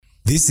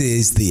This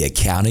is the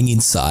Accounting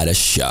Insider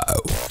Show.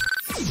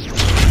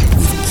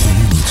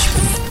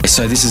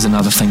 So this is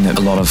another thing that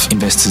a lot of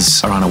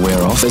investors are unaware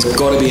of. There's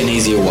got to be an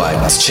easier way.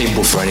 It's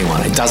achievable for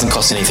anyone. It doesn't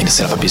cost anything to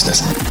set up a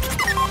business.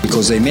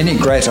 Because there are many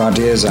great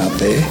ideas out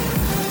there,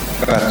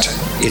 but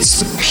it's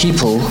the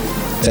people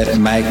that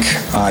make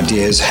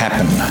ideas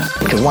happen.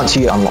 Because once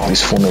you unlock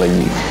this formula,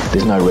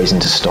 there's no reason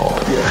to stop.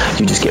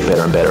 You just get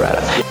better and better at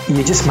it.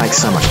 You just make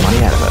so much money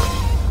out of it.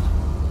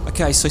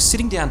 Okay, so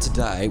sitting down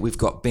today, we've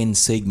got Ben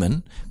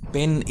Siegman.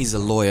 Ben is a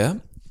lawyer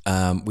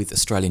with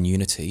Australian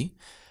Unity.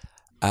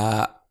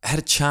 Had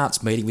a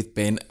chance meeting with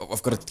Ben.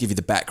 I've got to give you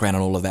the background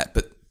on all of that,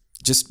 but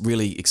just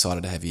really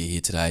excited to have you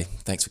here today.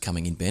 Thanks for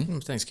coming in, Ben.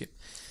 Thanks, Kip.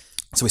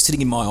 So we're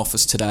sitting in my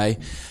office today.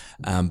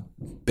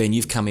 Ben,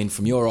 you've come in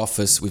from your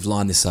office. We've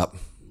lined this up,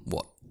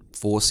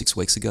 4-6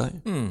 weeks ago?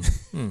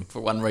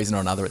 For one reason or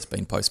another, it's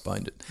been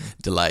postponed,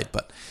 delayed,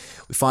 but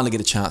we finally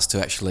get a chance to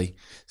actually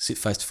sit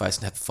face to face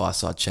and have a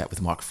fireside chat with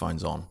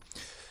microphones on.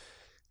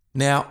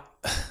 Now,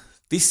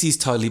 this is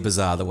totally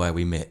bizarre the way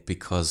we met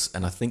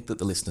and I think that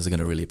the listeners are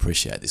going to really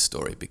appreciate this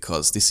story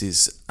because this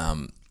is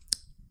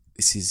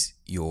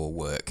your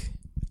work,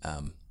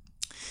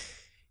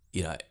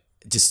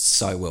 just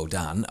so well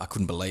done. I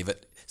couldn't believe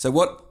it. So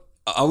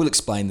I will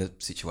explain the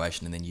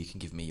situation and then you can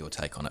give me your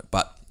take on it.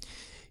 But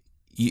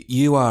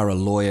you are a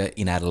lawyer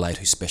in Adelaide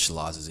who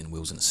specialises in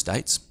wills and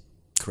estates,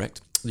 correct?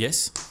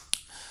 Yes.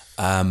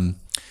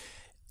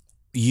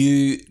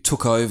 You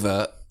took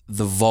over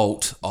the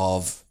vault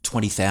of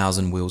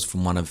 20,000 wills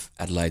from one of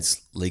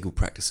Adelaide's legal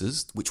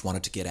practices, which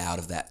wanted to get out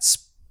of that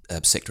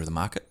sector of the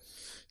market.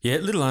 Yeah, a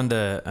little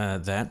under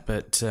that,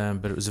 but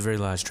it was a very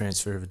large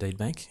transfer of a deed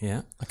bank,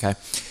 yeah. Okay.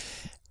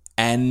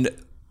 And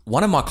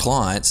one of my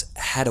clients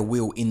had a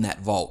will in that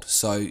vault.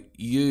 So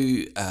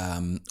you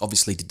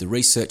obviously did the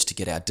research to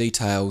get our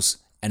details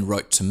and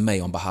wrote to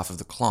me on behalf of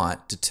the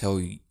client to tell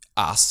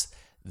us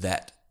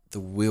that the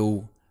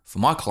will for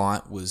my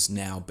client was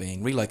now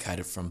being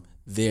relocated from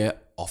their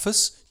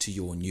office to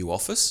your new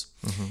office.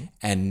 Mm-hmm.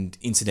 And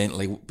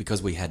incidentally,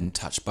 because we hadn't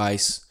touched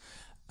base,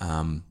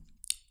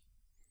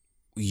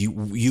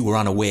 you were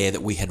unaware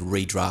that we had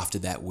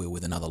redrafted that will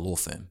with another law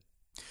firm.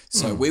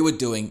 So we were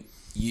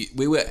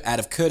out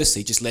of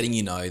courtesy just letting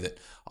you know that,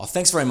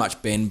 thanks very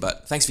much, Ben,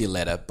 but thanks for your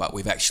letter, but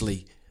we've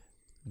actually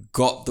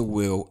got the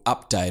will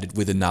updated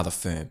with another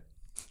firm.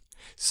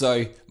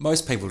 So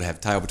most people would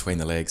have tail between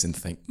their legs and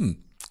think,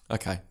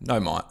 okay,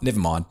 never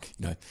mind.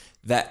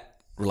 That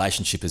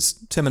relationship is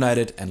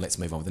terminated and let's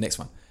move on with the next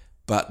one.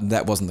 But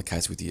that wasn't the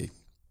case with you.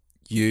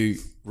 You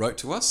wrote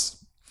to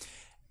us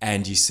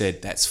and you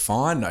said, that's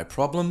fine, no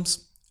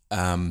problems.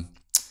 But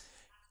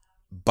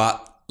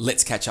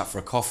let's catch up for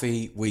a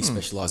coffee. We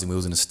specialise in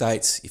wills and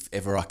estates. If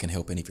ever I can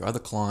help any of your other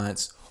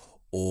clients,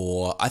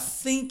 or I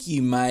think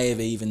you may have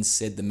even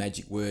said the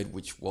magic word,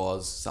 which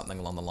was something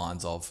along the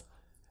lines of,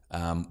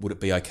 would it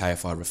be okay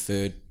if I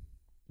referred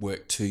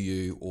work to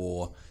you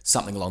or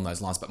something along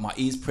those lines? But my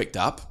ears pricked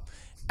up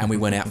and we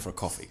went out for a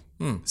coffee.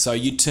 So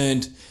you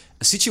turned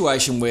a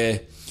situation where,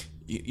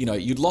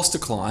 you'd lost a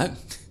client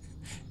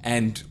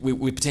and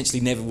we potentially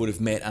never would have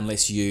met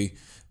unless you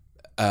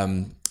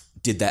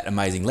did that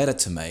amazing letter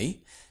to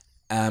me,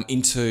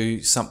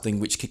 into something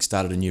which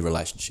kickstarted a new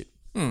relationship.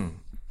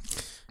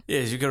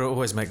 Yes, you've got to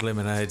always make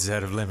lemonades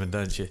out of lemon,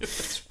 don't you?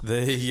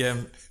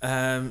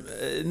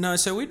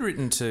 So we'd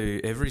written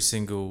to every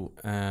single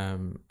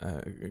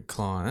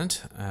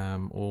client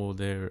or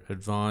their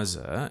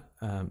advisor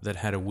that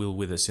had a will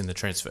with us in the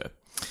transfer.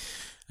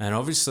 And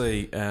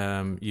obviously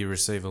you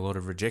receive a lot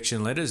of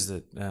rejection letters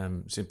that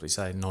simply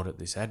say not at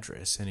this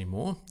address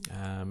anymore.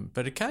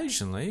 But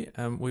occasionally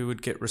we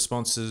would get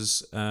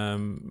responses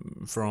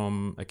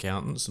from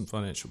accountants and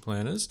financial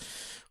planners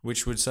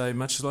which would say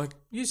much like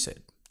you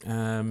said.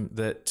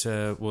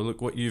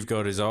 Look, what you've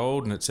got is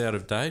old and it's out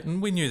of date.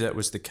 And we knew that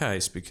was the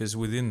case because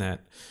within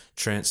that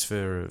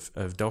transfer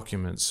of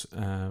documents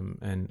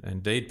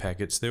and deed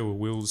packets, there were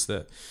wills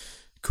that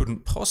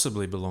couldn't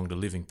possibly belong to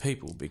living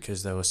people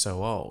because they were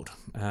so old.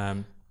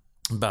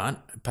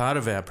 But part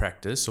of our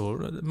practice, or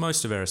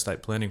most of our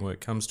estate planning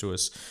work, comes to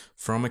us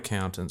from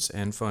accountants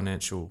and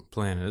financial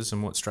planners.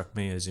 And what struck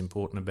me as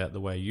important about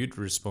the way you'd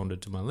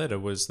responded to my letter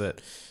was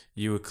that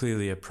you were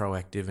clearly a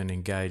proactive and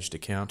engaged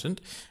accountant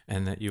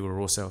and that you were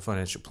also a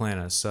financial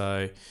planner.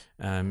 So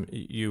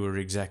you were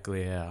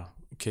exactly our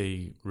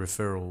key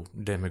referral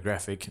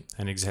demographic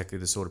and exactly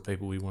the sort of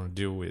people we want to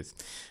deal with.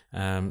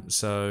 And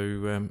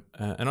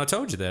I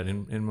told you that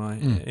in my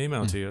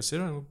email to you. I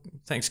said,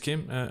 thanks,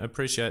 Kim,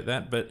 appreciate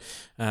that. But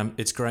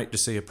it's great to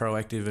see a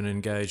proactive and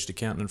engaged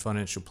accountant and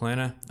financial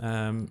planner,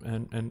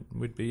 and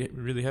we'd be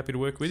really happy to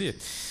work with you.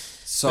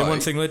 So then one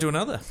thing led to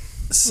another.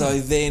 So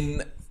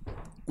then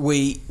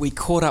we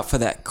caught up for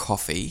that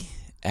coffee,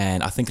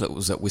 and I think it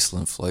was at Whistle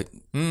and Flute,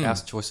 our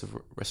choice of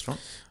restaurant.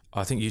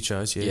 I think you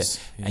chose,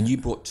 yes. Yeah. And you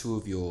brought 2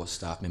 of your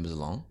staff members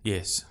along.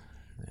 Yes.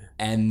 Yeah.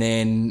 And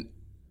then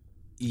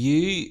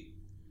you,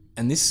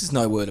 and this is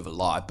no word of a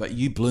lie, but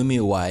you blew me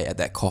away at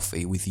that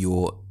coffee with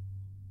your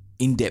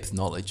in-depth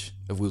knowledge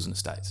of wills and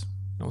estates.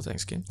 Oh,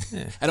 thanks, Ken.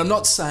 Yeah. And I'm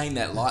not saying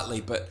that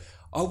lightly, but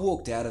I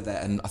walked out of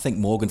that, and I think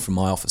Morgan from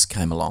my office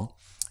came along,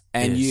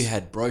 and Yes. you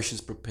had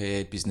brochures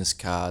prepared, business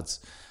cards,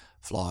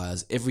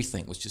 flyers,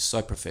 everything was just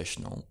so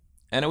professional.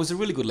 And it was a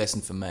really good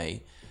lesson for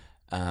me,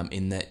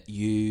 in that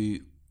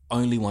you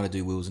only want to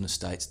do wills and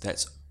estates.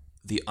 That's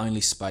the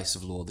only space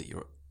of law that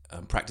you're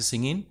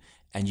practicing in,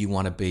 and you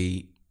want to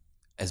be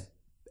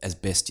as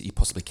best you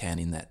possibly can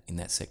in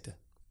that sector.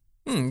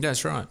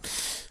 That's right.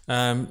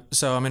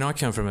 So, I mean, I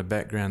come from a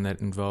background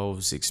that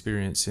involves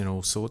experience in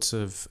all sorts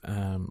of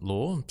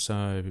law.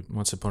 So,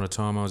 once upon a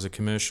time, I was a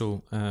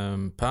commercial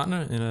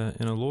partner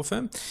in a law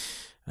firm.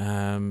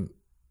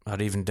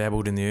 I'd even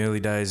dabbled in the early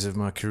days of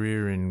my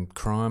career in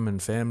crime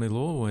and family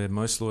law, where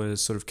most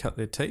lawyers sort of cut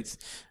their teeth,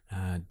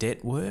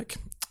 debt work.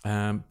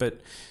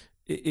 But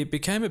it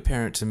became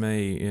apparent to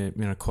me,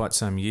 quite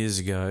some years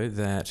ago,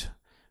 that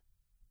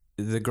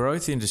the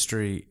growth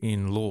industry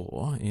in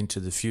law into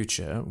the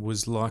future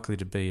was likely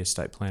to be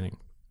estate planning.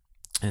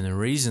 And the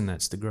reason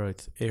that's the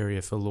growth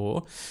area for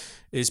law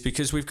is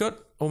because we've got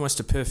almost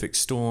a perfect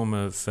storm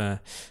of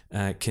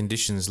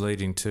conditions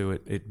leading to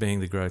it being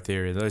the growth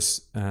area.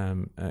 Those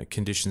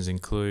conditions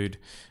include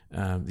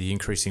the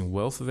increasing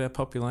wealth of our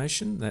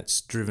population.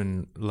 That's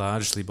driven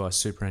largely by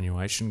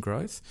superannuation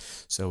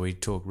growth. So we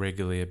talk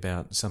regularly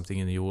about something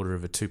in the order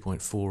of a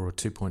 $2.4 or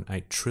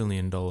 $2.8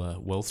 trillion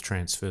wealth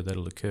transfer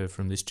that'll occur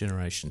from this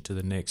generation to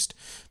the next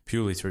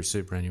purely through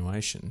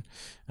superannuation.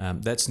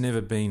 That's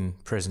never been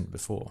present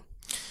before.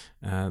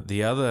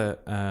 The other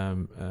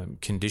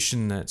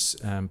condition that's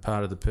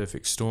part of the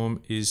perfect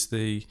storm is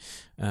the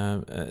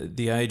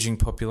ageing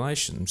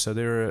population. So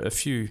there are a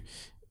few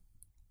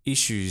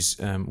issues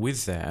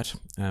with that.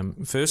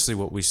 Firstly,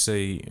 what we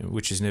see,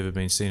 which has never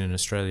been seen in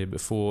Australia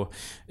before,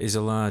 is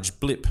a large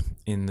blip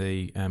in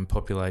the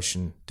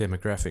population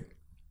demographic,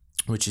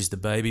 which is the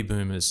baby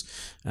boomers.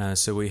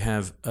 So we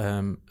have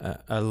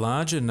a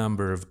larger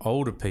number of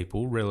older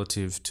people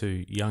relative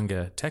to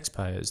younger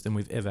taxpayers than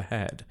we've ever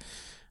had.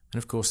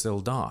 And of course,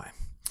 they'll die.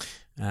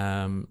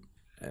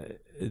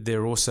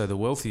 They're also the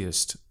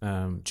wealthiest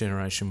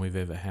generation we've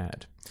ever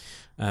had.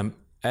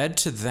 Add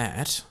to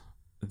that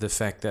the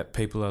fact that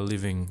people are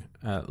living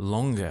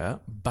longer,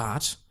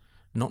 but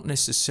not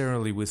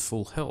necessarily with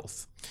full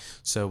health.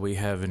 So we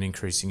have an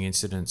increasing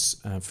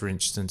incidence, for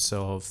instance,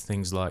 of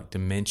things like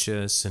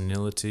dementia,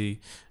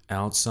 senility,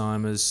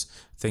 Alzheimer's,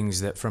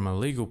 things that from a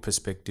legal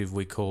perspective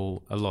we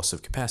call a loss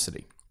of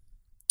capacity.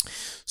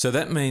 So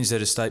that means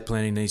that estate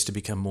planning needs to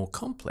become more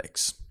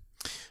complex.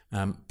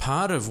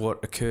 Part of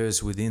what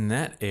occurs within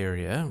that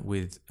area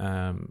with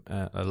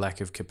a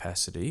lack of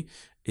capacity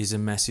is a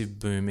massive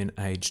boom in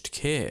aged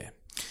care.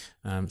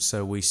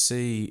 So we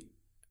see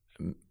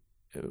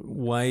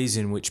ways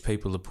in which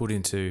people are put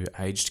into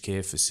aged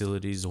care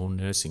facilities or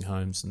nursing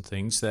homes and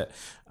things that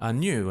are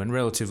new and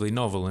relatively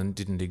novel and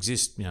didn't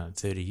exist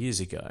 30 years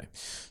ago.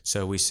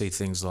 So we see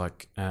things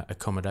like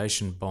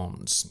accommodation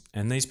bonds,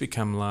 and these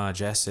become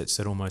large assets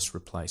that almost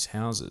replace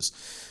houses.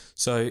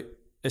 So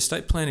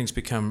estate planning's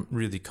become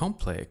really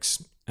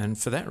complex, and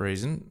for that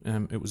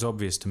reason it was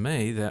obvious to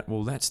me that,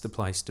 well, that's the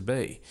place to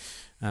be.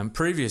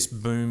 Previous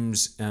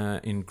booms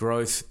in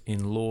growth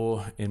in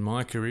law in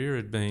my career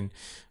had been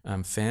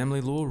family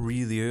law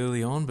really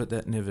early on, but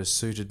that never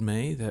suited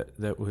me.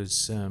 That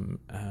was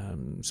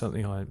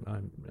something I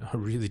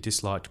really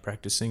disliked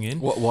practicing in.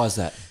 Why is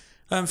that?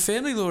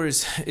 Family law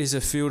is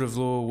a field of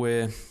law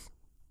where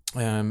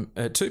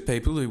two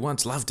people who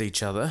once loved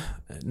each other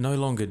no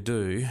longer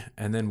do,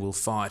 and then will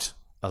fight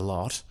a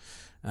lot.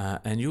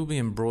 And you'll be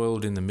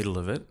embroiled in the middle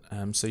of it.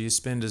 So you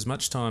spend as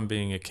much time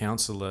being a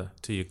counsellor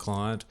to your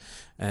client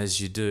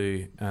as you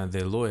do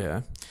their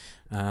lawyer.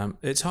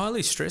 It's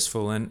highly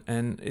stressful,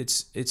 and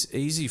it's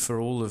easy for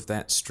all of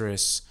that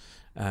stress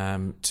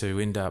to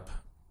end up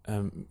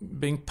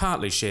being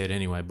partly shared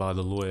anyway by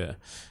the lawyer.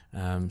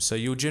 So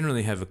you'll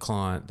generally have a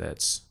client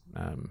that's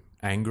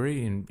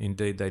angry, and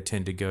indeed they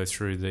tend to go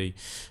through the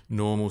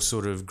normal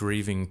sort of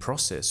grieving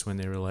process when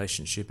their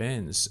relationship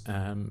ends,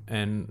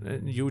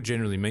 and you'll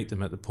generally meet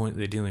them at the point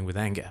they're dealing with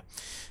anger,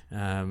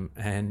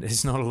 and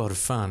it's not a lot of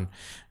fun.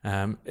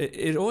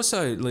 It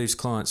also leaves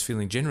clients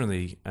feeling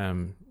generally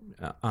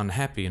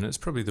unhappy, and it's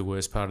probably the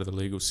worst part of the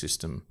legal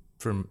system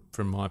from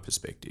my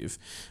perspective.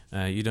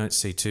 You don't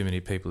see too many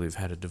people who've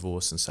had a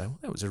divorce and say, well,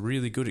 that was a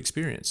really good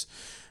experience.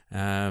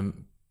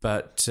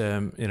 But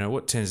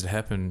what tends to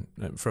happen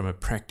from a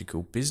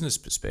practical business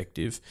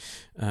perspective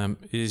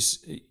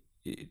is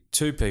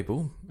two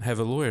people have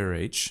a lawyer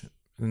each,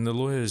 and the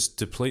lawyers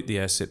deplete the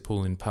asset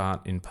pool in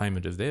part in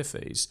payment of their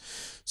fees.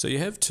 So you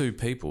have two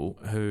people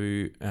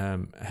who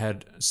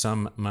had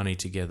some money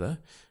together,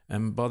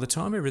 and by the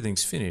time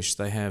everything's finished,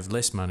 they have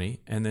less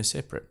money and they're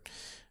separate.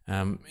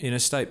 In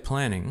estate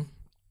planning,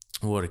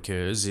 what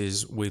occurs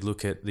is we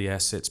look at the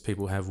assets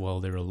people have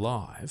while they're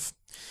alive,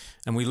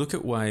 and we look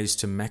at ways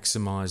to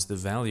maximise the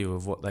value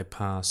of what they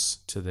pass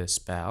to their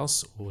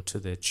spouse or to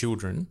their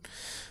children.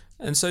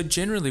 And so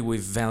generally we've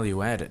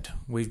value added.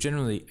 We've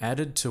generally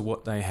added to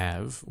what they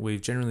have.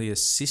 We've generally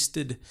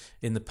assisted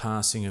in the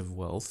passing of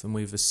wealth, and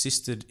we've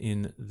assisted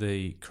in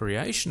the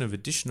creation of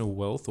additional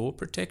wealth or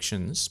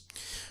protections,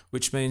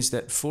 which means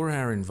that for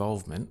our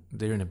involvement,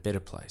 they're in a better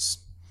place.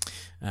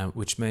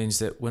 Which means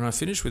that when I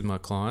finish with my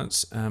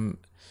clients,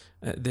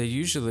 they're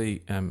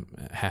usually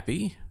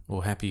happy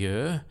or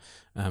happier.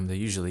 They're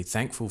usually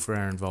thankful for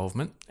our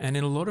involvement. And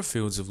in a lot of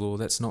fields of law,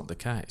 that's not the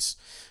case.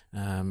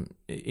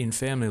 In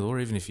family law,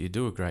 even if you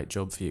do a great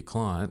job for your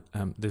client,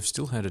 they've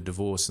still had a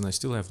divorce and they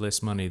still have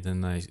less money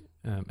than they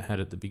had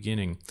at the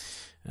beginning.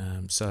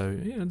 So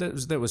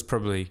that was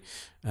probably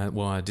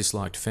why I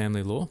disliked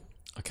family law.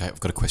 Okay, I've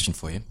got a question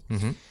for you.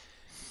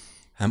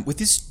 Mm-hmm. With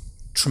this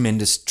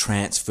tremendous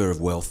transfer of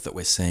wealth that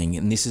we're seeing,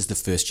 and this is the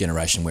first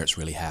generation where it's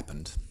really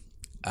happened,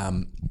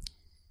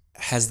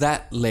 has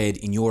that led,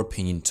 in your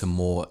opinion, to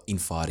more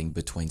infighting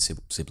between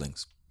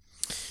siblings?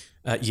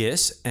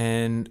 Yes,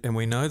 and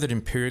we know that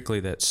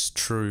empirically that's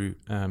true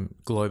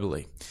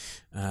globally.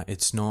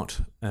 It's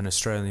not an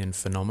Australian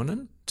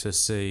phenomenon to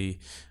see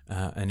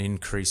an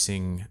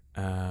increasing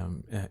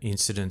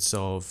incidence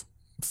of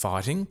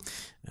fighting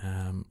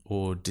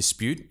or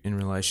dispute in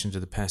relation to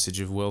the passage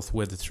of wealth,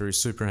 whether through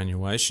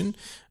superannuation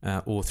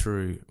or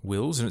through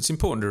wills. And it's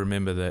important to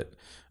remember that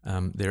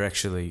they're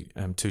actually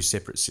two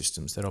separate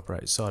systems that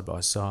operate side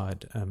by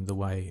side, the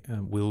way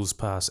wills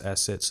pass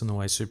assets and the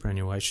way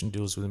superannuation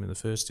deals with them in the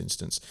first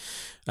instance.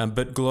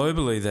 But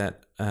globally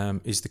that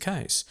is the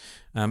case.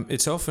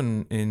 It's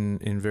often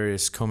in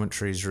various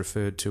commentaries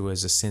referred to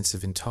as a sense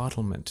of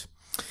entitlement.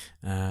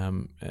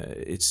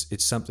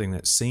 It's something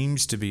that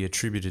seems to be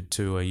attributed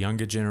to a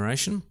younger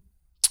generation,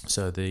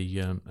 so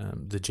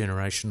the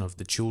generation of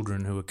the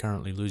children who are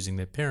currently losing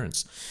their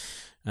parents.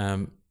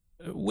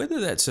 Whether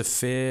that's a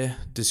fair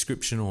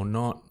description or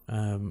not,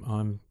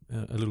 I'm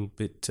a little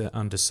bit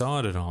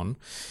undecided on.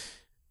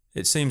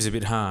 It seems a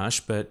bit harsh,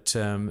 but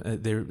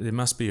there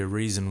must be a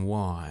reason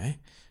why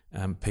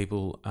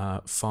people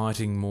are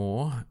fighting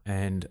more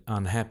and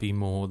unhappy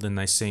more than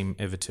they seem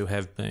ever to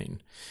have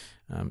been.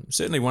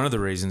 Certainly one of the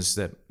reasons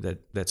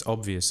that's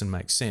obvious and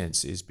makes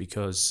sense is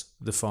because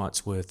the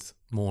fight's worth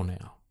more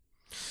now.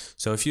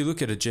 So if you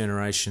look at a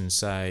generation,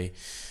 say,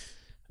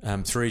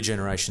 3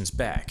 generations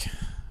back,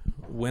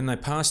 when they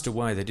passed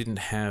away, they didn't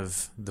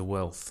have the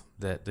wealth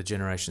that the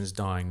generations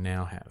dying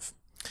now have.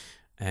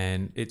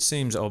 And it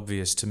seems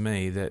obvious to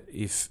me that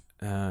if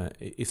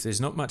there's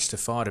not much to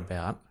fight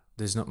about,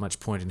 there's not much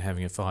point in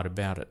having a fight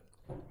about it.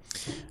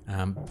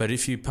 But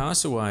if you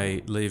pass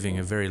away leaving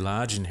a very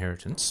large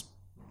inheritance,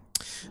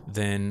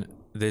 then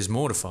there's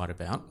more to fight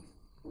about.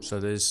 So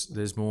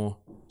there's more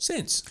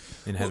sense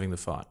in having the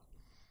fight.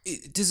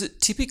 Does it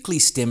typically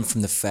stem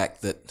from the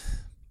fact that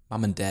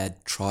mum and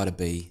dad try to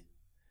be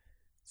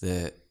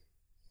the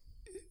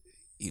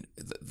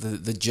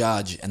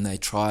judge, and they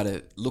try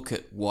to look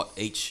at what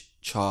each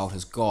child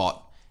has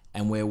got,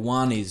 and where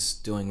one is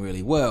doing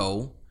really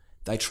well,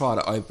 they try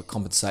to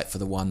overcompensate for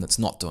the one that's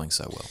not doing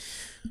so well?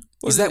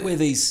 Is that where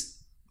these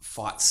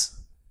fights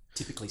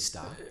typically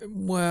start?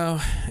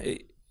 Well,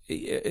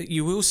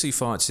 you will see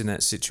fights in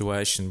that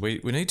situation.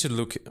 We need to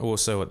look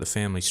also at the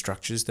family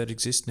structures that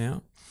exist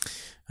now.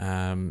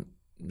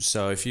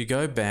 So if you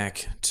go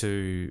back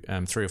to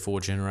 3 or 4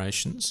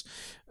 generations,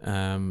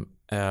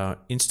 our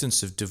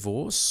instance of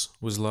divorce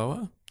was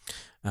lower.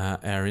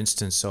 Our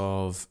instance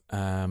of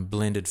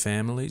blended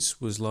families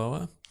was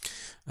lower.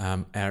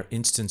 Our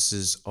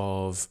instances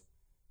of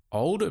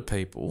older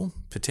people,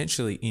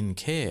 potentially in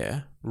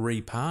care,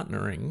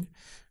 repartnering,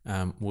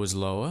 was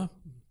lower,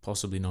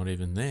 possibly not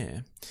even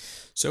there.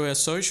 So our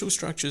social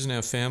structures and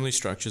our family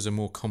structures are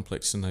more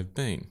complex than they've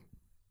been.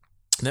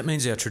 That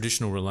means our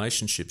traditional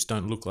relationships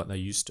don't look like they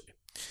used to.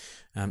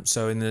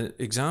 So in the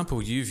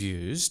example you've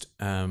used,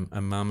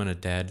 a mum and a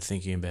dad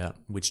thinking about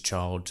which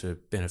child to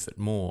benefit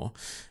more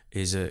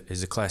is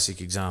a classic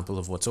example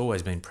of what's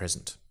always been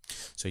present.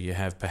 So you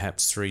have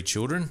perhaps 3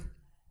 children,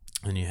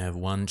 and you have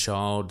one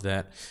child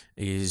that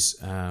is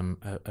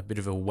a bit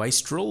of a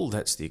wastrel.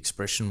 That's the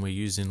expression we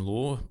use in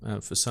law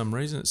for some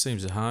reason. It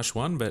seems a harsh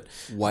one, but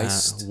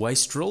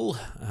wastrel.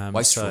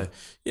 Wastrel.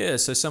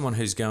 So someone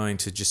who's going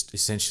to just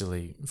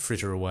essentially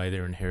fritter away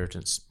their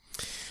inheritance.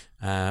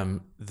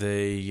 And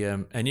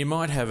you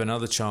might have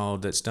another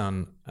child that's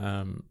done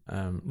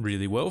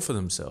really well for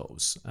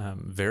themselves,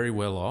 very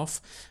well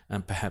off,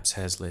 and perhaps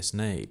has less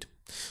need.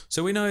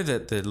 So we know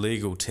that the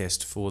legal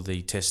test for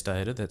the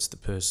testator, that's the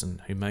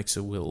person who makes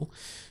a will,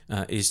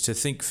 is to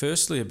think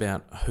firstly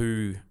about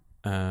who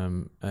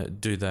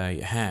do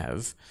they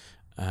have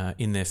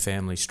in their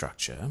family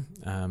structure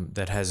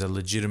that has a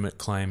legitimate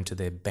claim to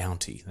their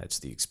bounty. That's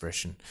the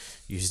expression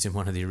used in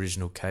one of the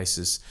original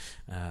cases,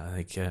 I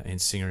think in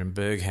Singer and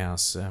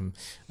Berghaus,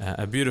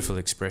 a beautiful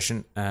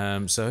expression.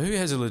 So who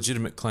has a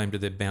legitimate claim to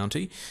their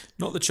bounty?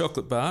 Not the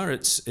chocolate bar.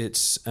 It's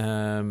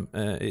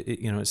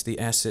the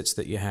assets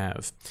that you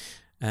have.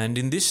 And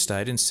in this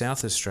state, in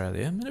South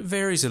Australia, and it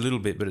varies a little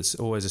bit, but it's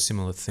always a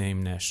similar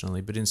theme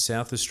nationally. But in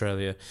South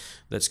Australia,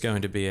 that's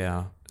going to be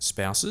our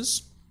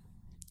spouses,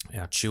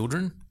 our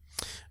children,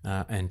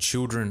 and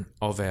children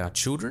of our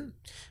children,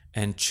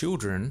 and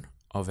children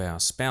of our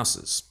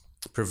spouses,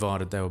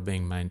 provided they were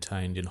being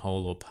maintained in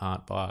whole or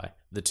part by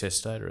the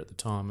testator at the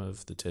time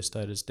of the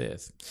testator's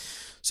death.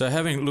 So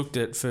having looked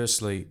at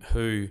firstly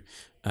who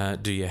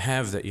do you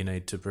have that you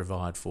need to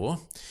provide for,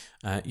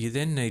 you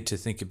then need to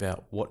think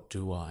about what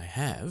do I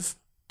have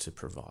to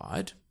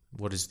provide?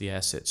 What is the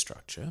asset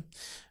structure?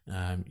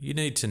 You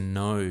need to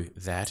know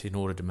that in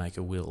order to make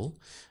a will.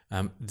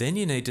 Then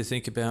you need to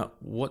think about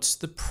what's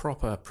the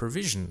proper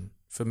provision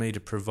for me to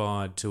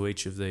provide to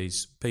each of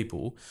these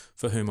people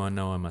for whom I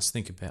know I must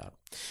think about.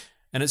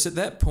 And it's at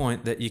that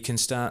point that you can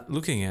start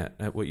looking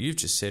at what you've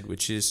just said,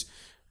 which is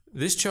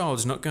this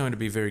child's not going to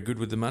be very good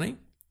with the money,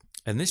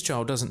 and this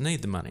child doesn't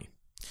need the money.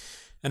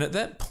 And at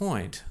that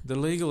point, the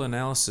legal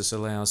analysis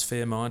allows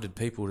fair-minded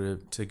people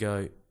to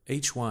go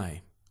each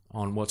way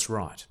on what's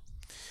right.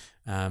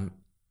 And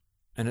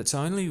it's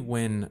only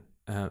when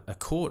a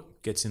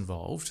court gets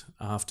involved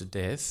after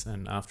death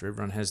and after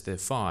everyone has their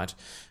fight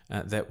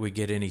that we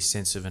get any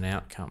sense of an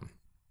outcome.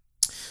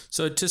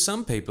 So to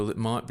some people, it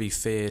might be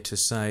fair to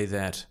say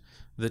that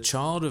the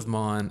child of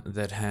mine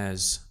that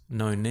has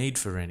no need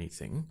for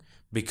anything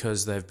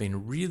because they've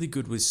been really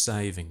good with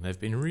saving, they've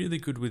been really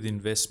good with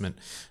investment,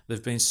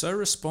 they've been so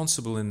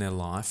responsible in their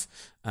life,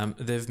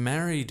 they've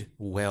married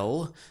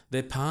well,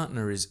 their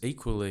partner is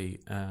equally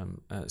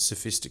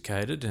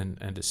sophisticated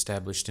and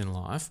established in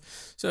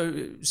life.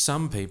 So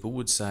some people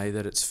would say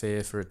that it's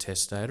fair for a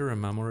testator, a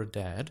mum or a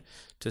dad,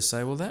 to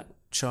say, well, that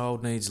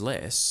child needs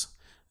less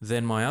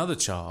than my other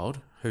child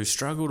who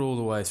struggled all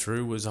the way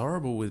through, was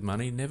horrible with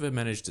money, never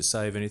managed to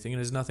save anything, and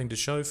has nothing to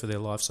show for their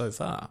life so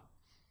far.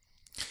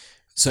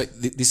 So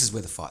this is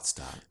where the fights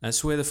start.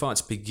 That's where the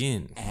fights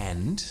begin.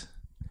 And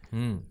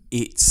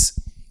it's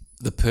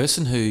the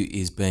person who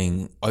is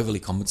being overly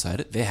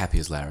compensated, they're happy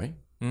as Larry.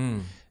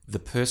 The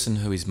person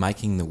who is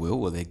making the will,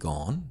 well, they're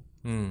gone.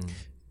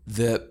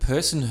 The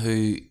person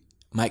who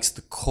makes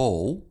the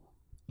call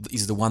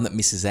is the one that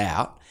misses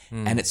out,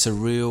 and it's a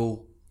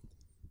real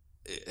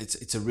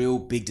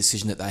big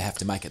decision that they have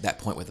to make at that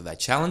point, whether they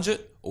challenge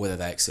it or whether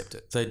they accept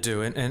it. They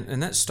do,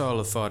 and that style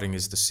of fighting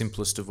is the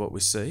simplest of what we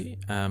see.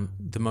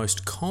 The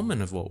most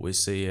common of what we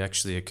see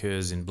actually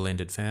occurs in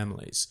blended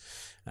families.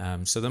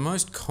 So the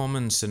most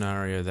common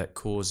scenario that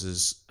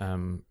causes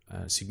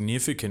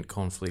significant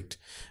conflict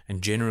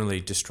and generally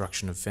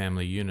destruction of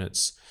family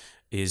units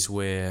is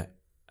where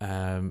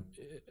a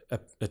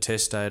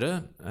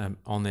testator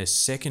on their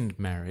second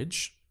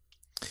marriage,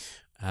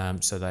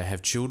 so they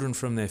have children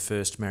from their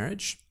first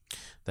marriage,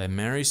 they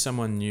marry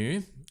someone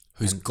new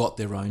who's got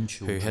their own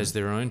children. Who has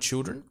their own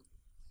children.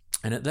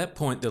 And at that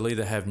point, they'll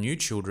either have new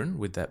children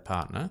with that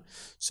partner.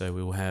 So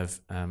we will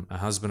have a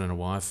husband and a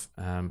wife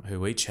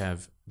who each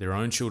have their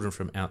own children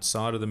from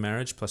outside of the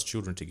marriage plus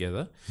children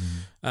together.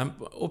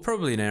 Or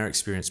probably in our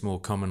experience, more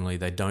commonly,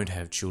 they don't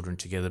have children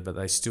together, but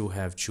they still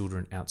have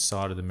children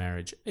outside of the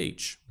marriage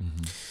each.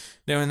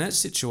 Now, in that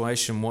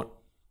situation,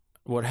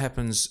 what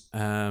happens,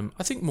 I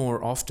think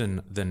more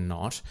often than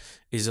not,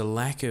 is a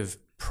lack of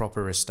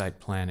proper estate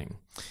planning.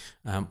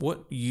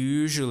 What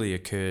usually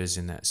occurs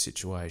in that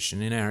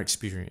situation, in our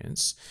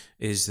experience,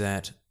 is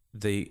that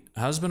the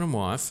husband and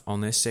wife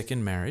on their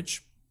second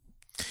marriage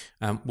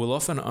will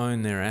often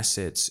own their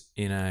assets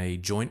in a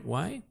joint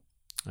way.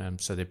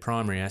 So their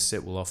primary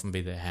asset will often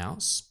be their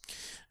house,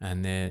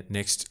 and their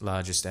next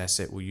largest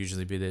asset will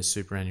usually be their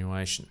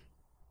superannuation.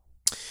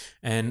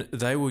 And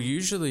they will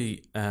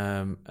usually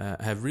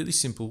have really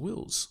simple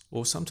wills,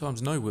 or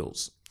sometimes no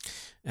wills.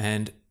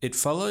 And it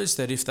follows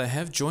that if they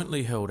have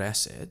jointly held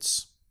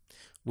assets,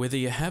 whether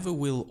you have a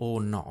will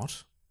or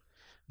not,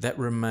 that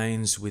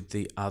remains with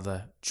the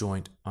other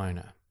joint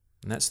owner.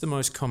 And that's the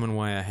most common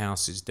way a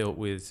house is dealt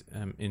with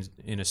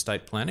in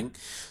estate planning.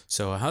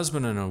 So a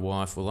husband and a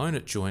wife will own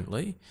it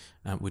jointly,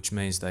 which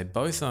means they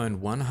both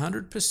own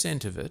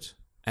 100% of it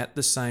at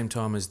the same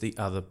time as the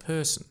other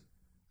person,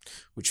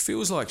 which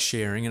feels like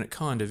sharing, and it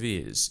kind of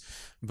is.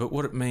 But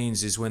what it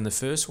means is when the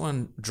first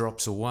one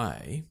drops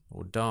away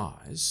or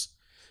dies,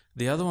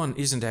 the other one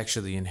isn't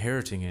actually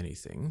inheriting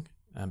anything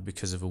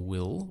because of a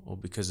will or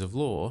because of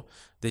law.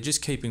 They're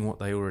just keeping what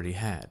they already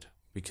had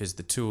because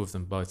the two of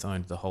them both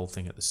owned the whole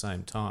thing at the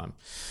same time.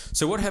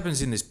 So what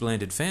happens in this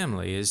blended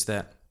family is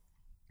that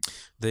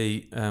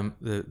the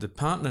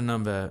partner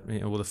number,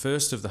 or the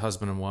first of the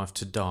husband and wife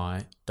to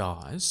die,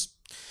 dies,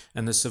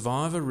 and the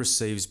survivor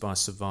receives by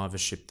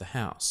survivorship the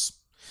house.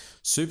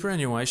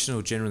 Superannuation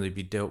will generally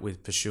be dealt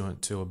with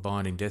pursuant to a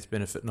binding death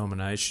benefit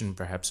nomination,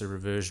 perhaps a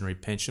reversionary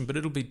pension, but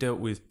it'll be dealt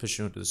with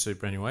pursuant to the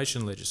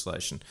superannuation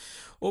legislation.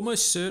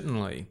 Almost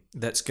certainly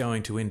that's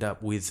going to end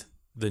up with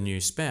the new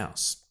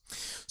spouse.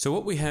 So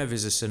what we have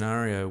is a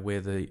scenario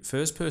where the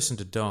first person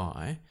to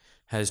die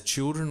has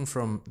children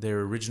from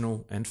their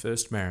original and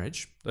first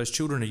marriage. Those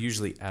children are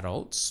usually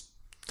adults.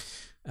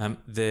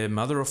 Their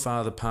mother or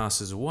father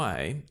passes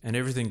away and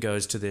everything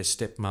goes to their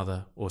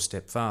stepmother or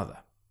stepfather.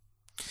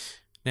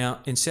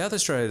 Now, in South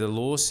Australia, the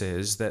law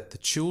says that the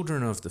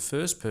children of the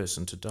first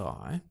person to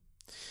die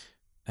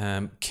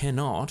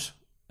cannot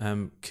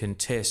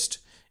contest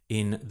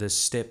in the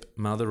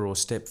stepmother or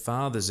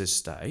stepfather's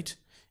estate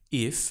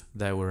if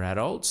they were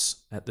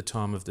adults at the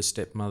time of the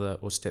stepmother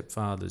or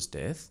stepfather's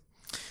death,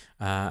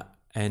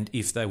 and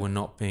if they were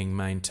not being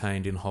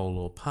maintained in whole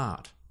or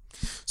part.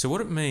 So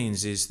what it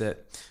means is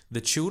that the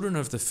children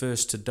of the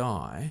first to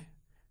die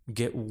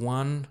get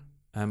one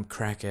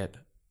crack at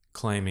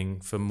claiming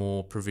for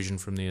more provision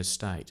from the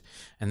estate,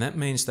 and that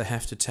means they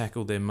have to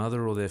tackle their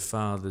mother or their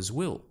father's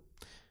will.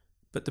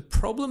 But the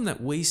problem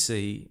that we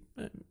see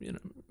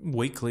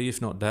weekly,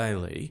 if not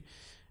daily,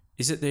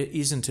 is that there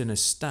isn't an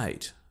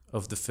estate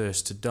of the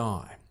first to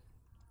die.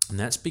 And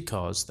that's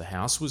because the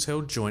house was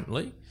held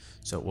jointly,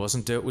 so it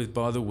wasn't dealt with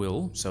by the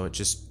will, so it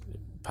just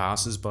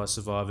passes by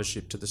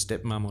survivorship to the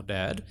stepmum or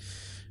dad.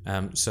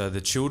 So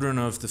the children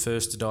of the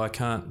first to die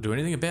can't do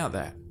anything about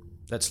that.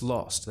 That's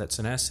lost. That's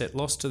an asset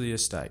lost to the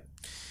estate.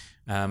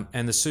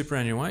 And the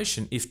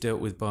superannuation, if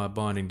dealt with by a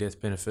binding death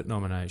benefit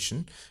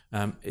nomination,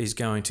 is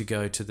going to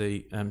go to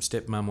the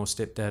stepmum or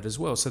stepdad as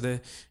well. So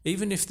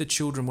even if the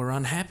children were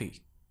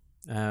unhappy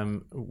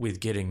with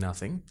getting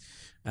nothing,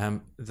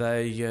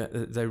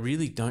 they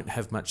really don't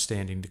have much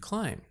standing to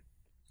claim.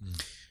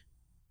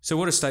 So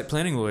what estate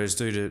planning lawyers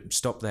do to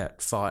stop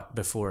that fight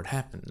before it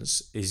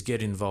happens is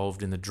get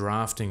involved in the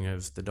drafting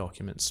of the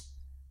documents.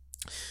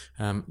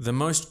 The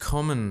most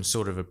common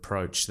sort of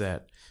approach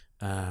that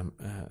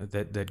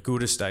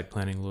good estate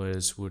planning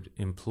lawyers would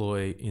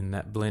employ in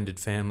that blended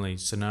family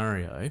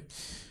scenario,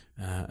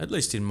 at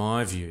least in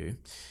my view,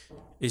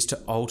 is to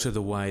alter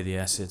the way the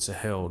assets are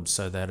held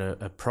so that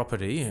a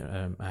property,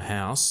 a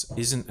house,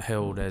 isn't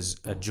held as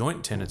a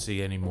joint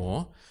tenancy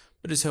anymore,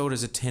 but is held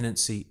as a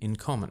tenancy in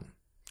common.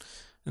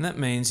 And that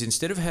means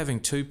instead of having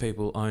two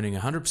people owning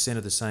 100%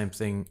 of the same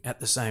thing at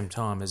the same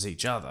time as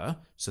each other,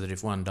 so that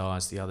if one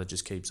dies, the other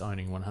just keeps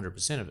owning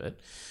 100% of it,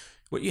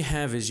 what you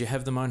have is you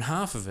have them own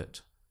half of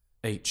it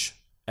each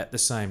at the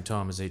same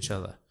time as each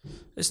other.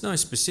 There's no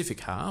specific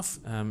half.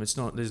 There's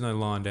no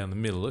line down the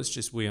middle. It's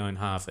just we own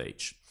half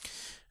each.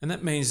 And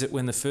that means that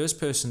when the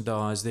first person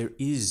dies, there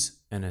is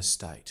an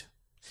estate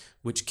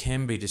which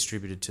can be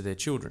distributed to their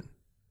children.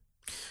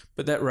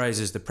 But that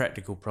raises the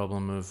practical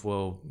problem of,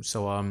 well,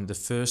 so I'm the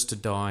first to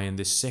die in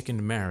this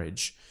second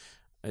marriage.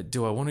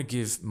 Do I want to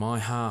give my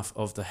half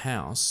of the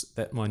house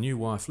that my new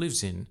wife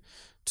lives in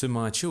to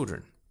my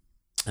children?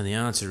 And the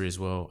answer is,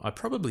 well, I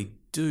probably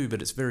do,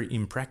 but it's very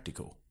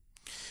impractical.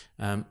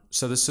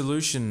 So the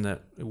solution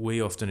that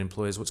we often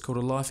employ is what's called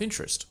a life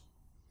interest.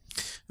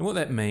 And what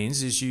that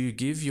means is you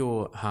give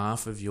your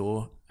half of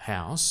your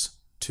house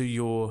to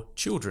your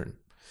children.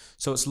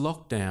 So it's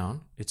locked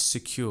down, it's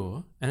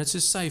secure, and it's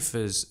as safe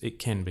as it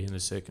can be in the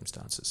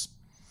circumstances.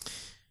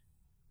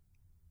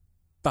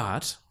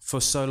 But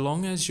for so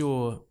long as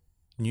your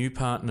new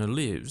partner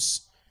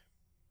lives,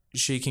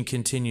 she can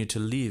continue to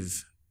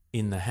live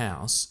in the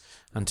house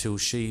until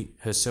she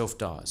herself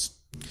dies.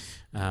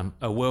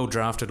 A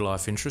well-drafted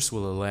life interest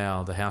will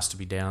allow the house to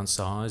be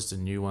downsized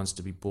and new ones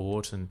to be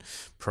bought and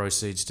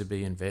proceeds to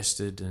be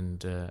invested and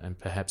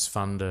perhaps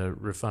fund a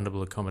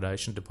refundable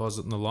accommodation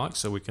deposit and the like,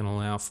 so we can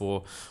allow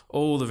for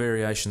all the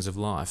variations of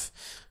life.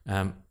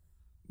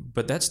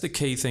 But that's the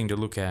key thing to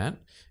look at,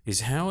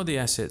 is how are the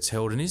assets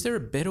held, and is there a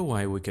better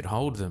way we could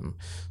hold them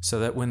so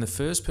that when the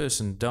first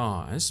person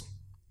dies,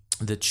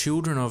 the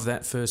children of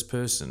that first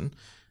person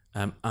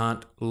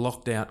aren't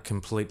locked out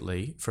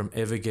completely from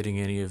ever getting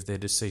any of their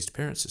deceased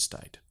parents'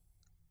 estate.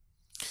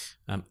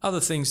 Other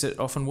things that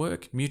often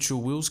work,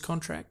 mutual wills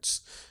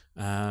contracts.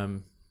 I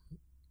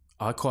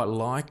quite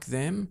like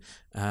them.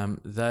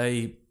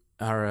 They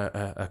are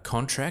a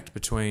contract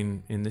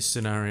between, in this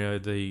scenario,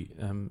 the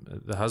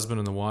husband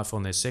and the wife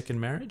on their second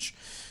marriage,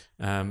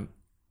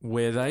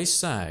 where they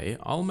say,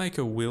 I'll make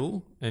a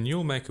will and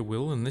you'll make a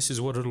will and this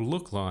is what it'll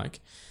look like.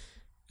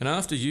 And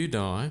after you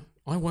die,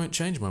 I won't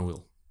change my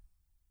will.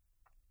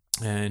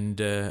 And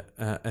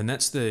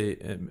that's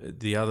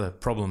the other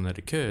problem that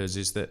occurs,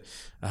 is that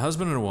a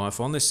husband and a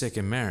wife on their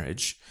second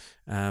marriage,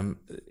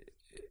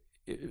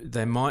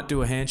 they might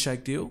do a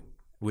handshake deal,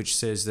 which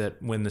says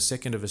that when the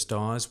second of us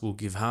dies, we'll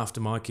give half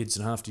to my kids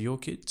and half to your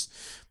kids.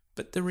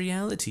 But the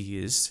reality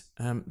is,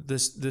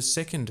 the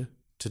second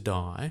to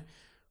die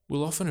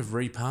will often have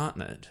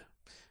repartnered,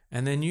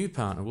 and their new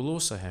partner will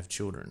also have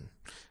children.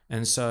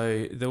 And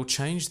so they'll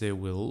change their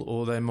will,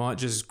 or they might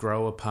just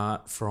grow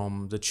apart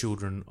from the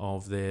children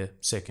of their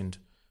second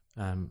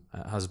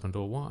husband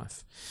or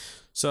wife.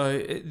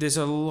 So there's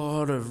a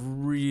lot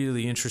of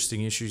really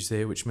interesting issues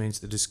there, which means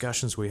the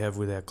discussions we have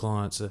with our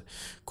clients are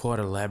quite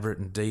elaborate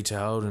and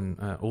detailed and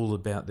all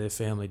about their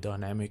family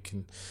dynamic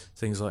and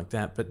things like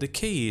that. But the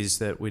key is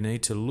that we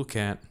need to look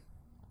at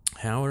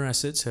how are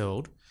assets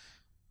held,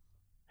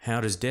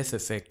 how does death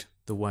affect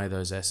the way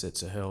those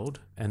assets are held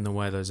and the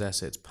way those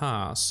assets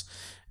pass,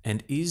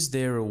 and is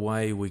there a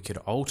way we could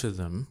alter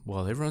them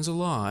while everyone's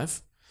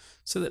alive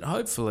so that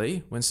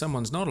hopefully when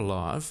someone's not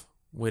alive,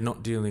 we're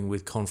not dealing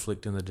with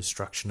conflict and the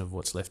destruction of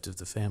what's left of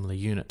the family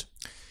unit.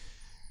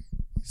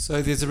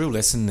 So there's a real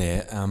lesson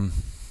there.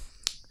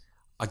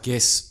 I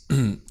guess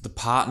the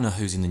partner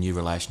who's in the new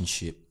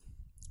relationship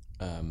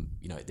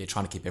they're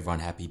trying to keep everyone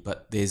happy,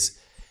 but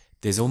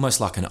there's almost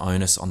like an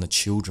onus on the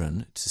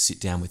children to sit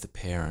down with the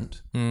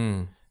parent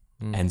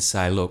and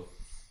say, look,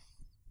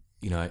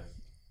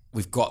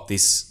 we've got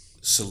this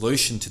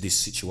solution to this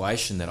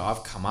situation that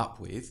I've come up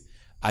with.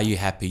 Are you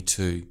happy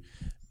to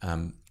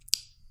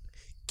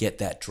get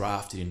that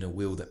drafted in a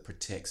will that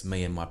protects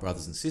me and my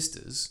brothers and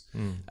sisters,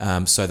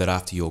 so that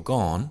after you're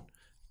gone,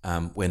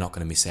 we're not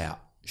going to miss out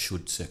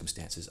should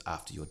circumstances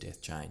after your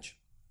death change?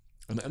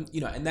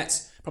 And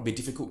that's probably a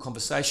difficult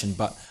conversation,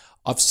 but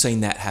I've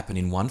seen that happen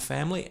in one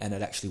family and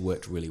it actually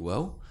worked really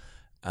well.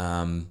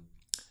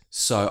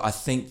 So I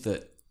think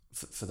that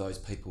for those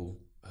people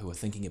who are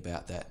thinking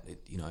about that,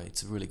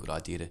 it's a really good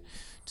idea to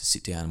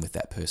sit down with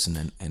that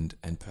person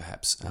and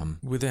perhaps...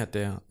 Without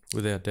doubt.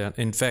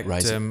 In fact,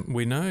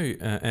 we know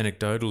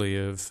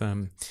anecdotally of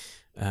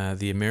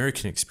the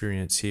American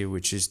experience here,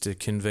 which is to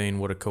convene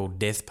what are called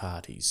death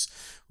parties,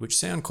 which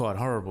sound quite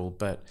horrible,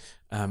 but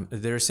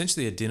they're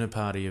essentially a dinner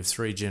party of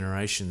 3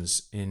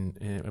 generations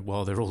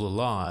while they're all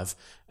alive,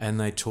 and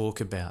they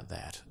talk about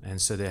that.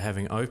 And so they're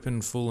having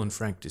open, full and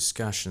frank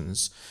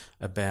discussions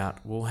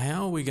about, well,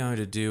 how are we going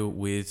to deal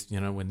with,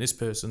 when this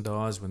person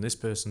dies,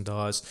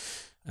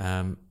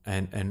 and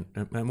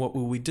what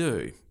will we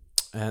do?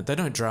 They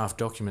don't draft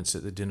documents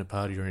at the dinner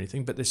party or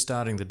anything, but they're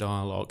starting the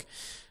dialogue.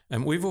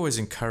 And we've always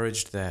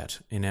encouraged that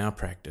in our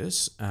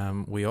practice.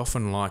 We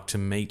often like to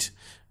meet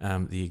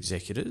the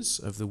executors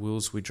of the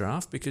wills we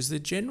draft because they're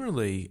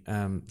generally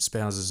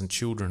spouses and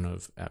children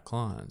of our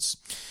clients.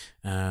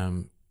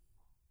 And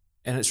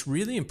it's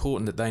really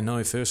important that they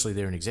know, firstly,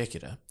 they're an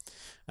executor,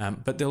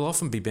 but they'll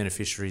often be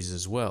beneficiaries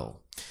as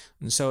well.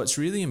 And so it's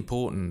really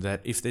important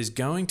that if there's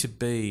going to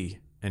be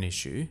an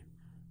issue,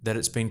 that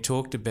it's been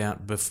talked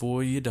about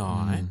before you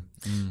die,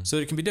 so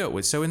that it can be dealt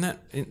with. So in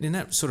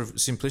that sort of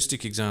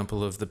simplistic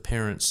example of the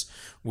parents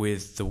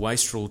with the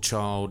wastrel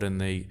child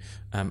and the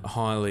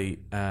highly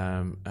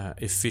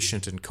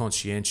efficient and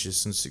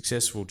conscientious and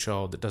successful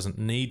child that doesn't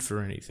need for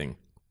anything,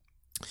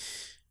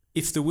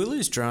 if the will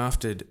is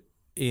drafted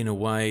in a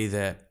way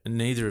that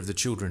neither of the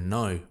children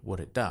know what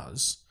it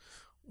does,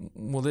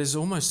 well, there's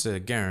almost a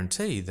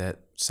guarantee that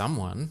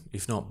someone,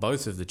 if not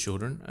both of the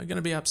children, are going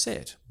to be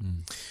upset.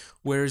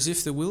 Whereas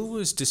if the will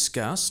was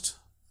discussed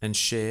and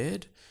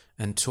shared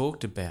and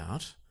talked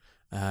about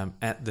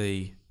at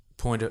the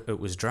point it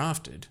was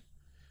drafted,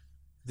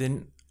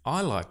 then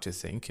I like to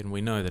think, and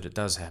we know that it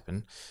does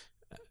happen,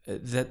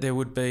 that there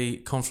would be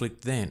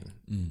conflict then.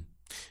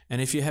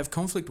 And if you have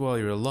conflict while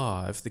you're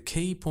alive, the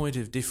key point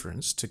of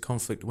difference to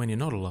conflict when you're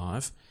not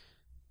alive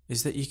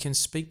is that you can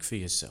speak for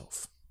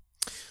yourself.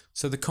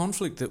 So the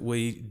conflict that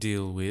we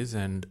deal with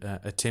and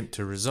attempt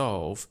to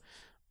resolve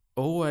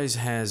always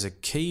has a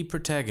key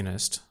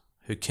protagonist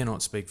who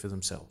cannot speak for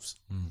themselves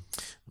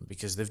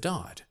because they've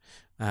died.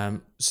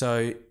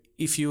 So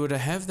if you were to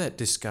have that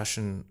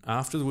discussion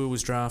after the will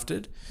was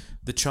drafted,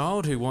 the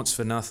child who wants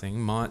for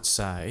nothing might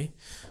say,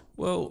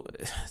 well,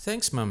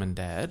 thanks, Mum and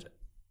Dad.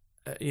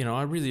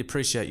 I really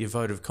appreciate your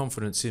vote of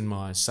confidence in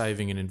my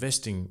saving and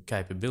investing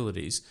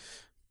capabilities,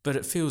 but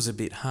it feels a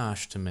bit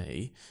harsh to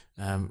me.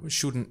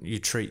 Shouldn't you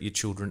treat your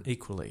children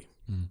equally?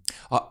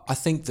 I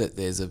think that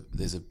there's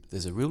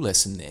a real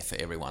lesson there for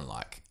everyone.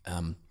 Like,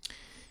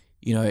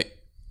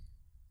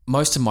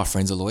 most of my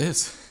friends are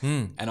lawyers,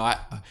 and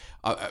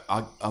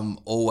I'm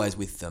always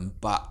with them.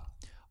 But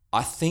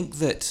I think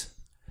that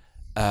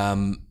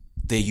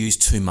they're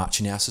used too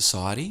much in our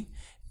society.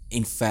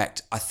 In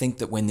fact, I think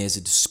that when there's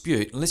a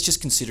dispute, let's just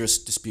consider a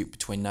dispute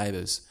between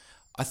neighbours.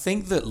 I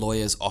think that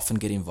lawyers often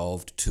get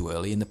involved too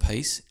early in the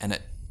piece, and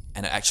it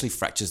actually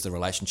fractures the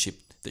relationship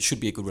that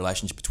should be a good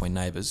relationship between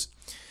neighbours.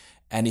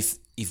 And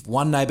if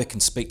one neighbour can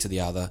speak to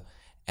the other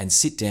and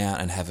sit down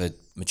and have a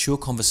mature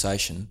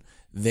conversation,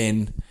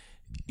 then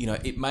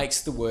it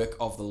makes the work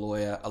of the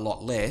lawyer a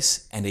lot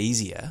less and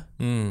easier.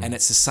 And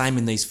it's the same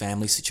in these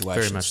family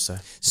situations. Very much so.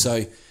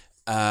 So,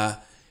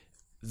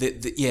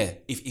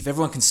 if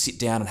everyone can sit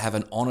down and have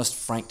an honest,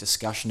 frank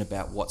discussion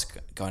about what's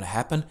going to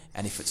happen,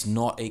 and if it's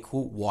not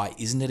equal, why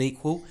isn't it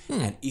equal?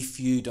 And if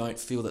you don't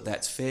feel that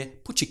that's fair,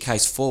 put your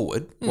case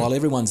forward while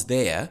everyone's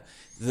there.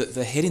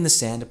 The head in the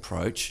sand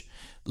approach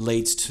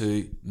leads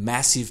to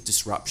massive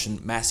disruption,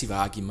 massive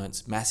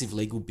arguments, massive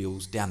legal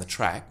bills down the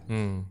track.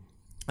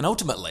 And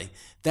ultimately,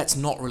 that's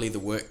not really the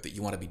work that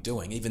you want to be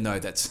doing, even though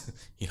that's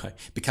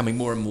becoming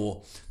more and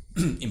more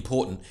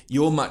important.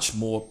 You're much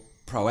more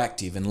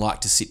proactive and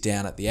like to sit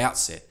down at the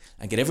outset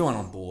and get everyone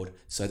on board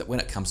so that when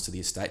it comes to the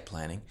estate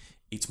planning,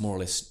 it's more or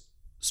less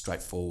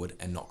straightforward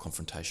and not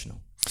confrontational.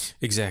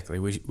 Exactly.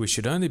 We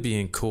should only be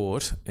in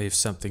court if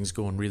something's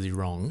gone really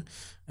wrong.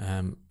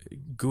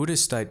 Good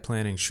estate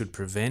planning should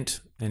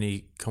prevent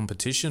any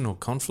competition or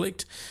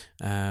conflict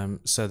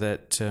so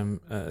that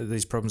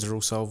these problems are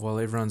all solved while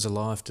everyone's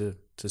alive to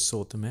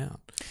sort them out.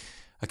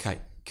 Okay.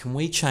 Can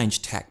we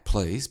change tack,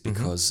 please?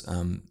 Because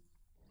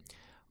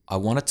I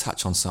want to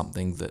touch on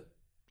something that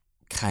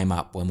came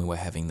up when we were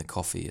having the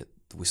coffee at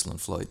the Whistle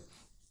and Flute.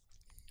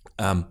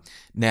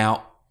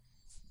 Now,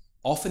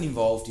 often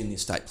involved in the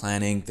estate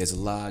planning, there's a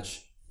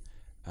large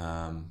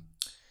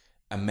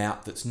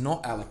amount that's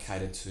not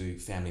allocated to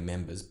family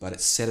members, but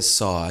it's set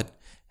aside,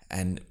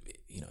 and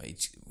I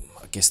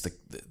guess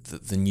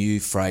the new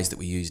phrase that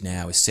we use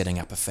now is setting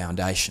up a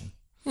foundation.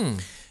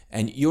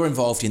 And you're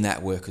involved in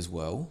that work as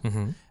well.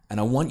 And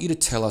I want you to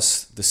tell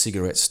us the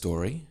cigarette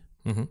story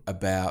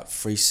about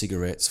free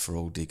cigarettes for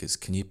all diggers.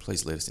 Can you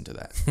please lead us into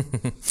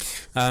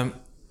that?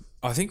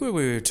 I think when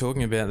we were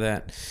talking about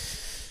that,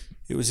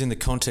 it was in the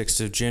context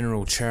of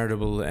general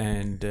charitable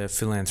and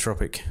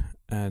philanthropic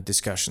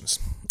discussions.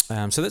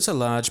 So that's a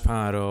large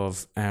part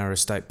of our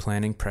estate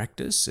planning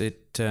practice.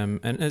 And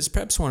it's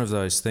perhaps one of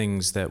those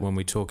things that when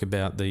we talk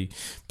about the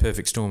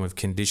perfect storm of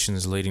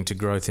conditions leading to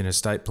growth in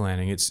estate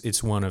planning,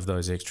 it's one of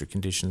those extra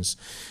conditions.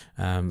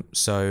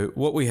 So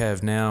what we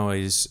have now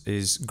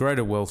is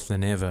greater wealth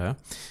than ever,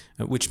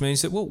 which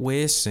means that what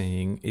we're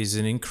seeing is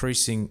an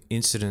increasing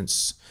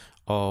incidence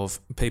of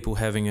people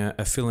having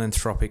a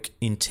philanthropic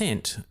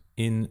intent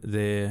in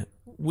their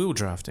will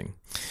drafting.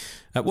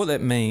 What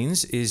that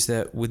means is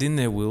that within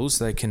their wills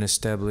they can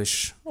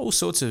establish all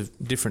sorts of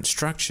different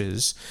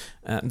structures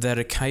that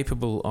are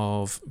capable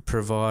of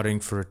providing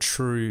for a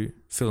true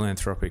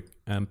philanthropic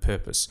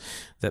purpose.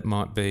 That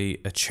might be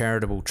a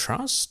charitable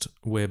trust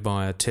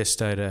whereby a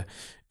testator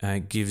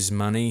gives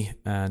money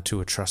to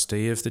a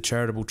trustee of the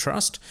charitable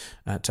trust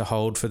to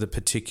hold for the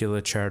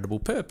particular charitable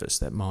purpose.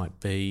 That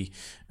might be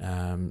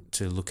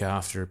to look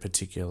after a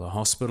particular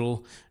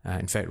hospital.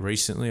 In fact,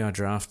 recently I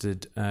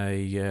drafted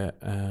a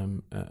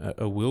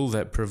will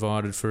that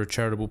provided for a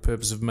charitable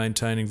purpose of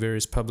maintaining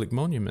various public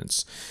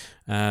monuments.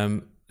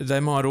 They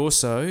might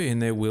also, in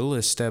their will,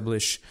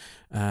 establish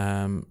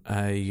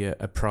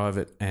a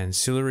private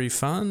ancillary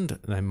fund.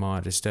 They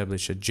might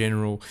establish a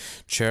general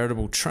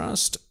charitable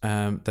trust.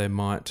 They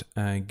might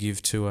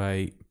give to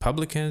a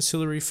public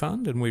ancillary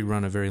fund, and we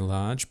run a very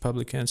large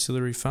public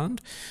ancillary fund,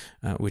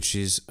 which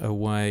is a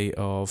way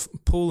of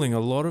pooling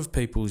a lot of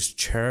people's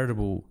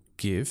charitable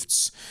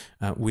gifts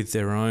with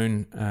their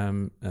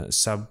own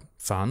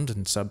sub-fund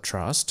and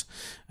sub-trust,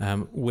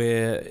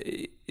 where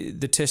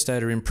the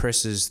testator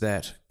impresses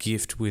that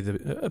gift with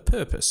a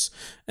purpose.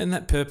 And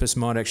that purpose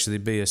might actually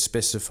be a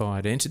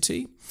specified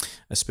entity,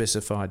 a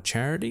specified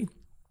charity,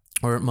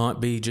 or it might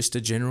be just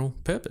a general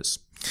purpose.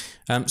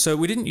 So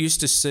we didn't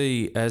used to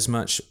see as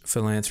much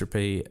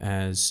philanthropy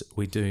as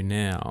we do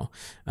now.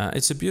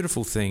 It's a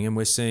beautiful thing, and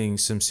we're seeing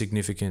some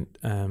significant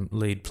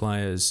lead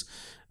players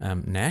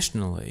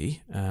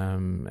nationally.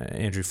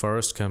 Andrew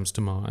Forrest comes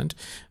to mind,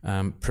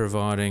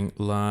 providing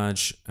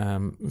large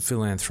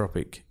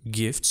philanthropic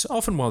gifts,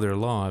 often while they're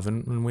alive,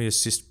 and we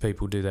assist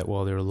people do that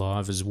while they're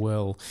alive as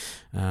well,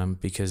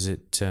 because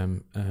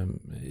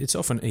it's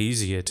often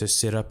easier to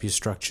set up your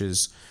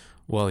structures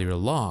while you're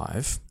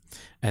alive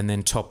and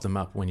then top them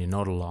up when you're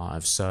not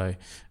alive. So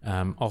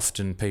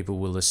often people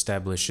will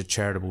establish a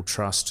charitable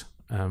trust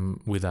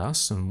with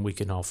us, and we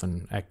can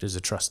often act as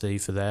a trustee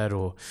for that,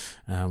 or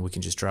we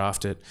can just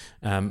draft it.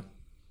 And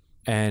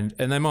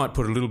they might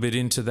put a little bit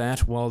into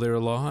that while they're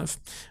alive,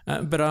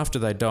 but after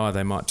they die,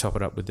 they might top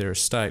it up with their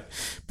estate.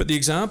 But the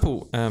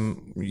example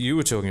you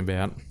were talking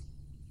about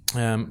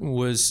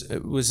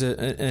was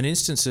an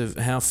instance of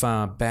how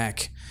far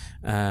back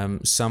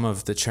some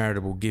of the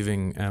charitable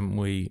giving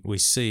we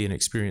see and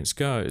experience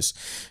goes.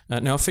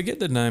 Now I forget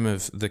the name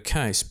of the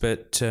case,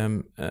 but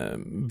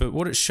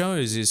what it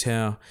shows is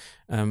how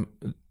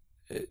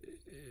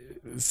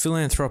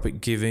philanthropic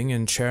giving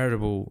and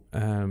charitable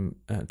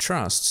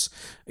trusts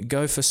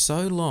go for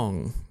so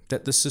long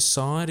that the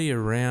society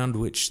around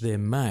which they're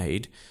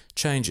made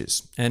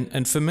changes.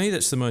 And for me,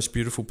 that's the most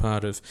beautiful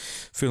part of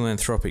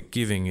philanthropic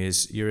giving,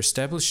 is you're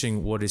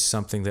establishing what is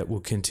something that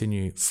will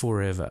continue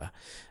forever.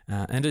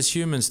 And as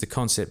humans, the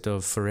concept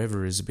of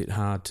forever is a bit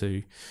hard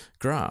to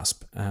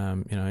grasp.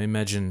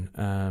 Imagine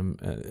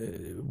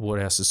what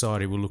our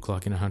society will look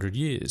like in 100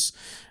 years.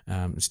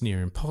 It's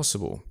near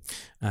impossible.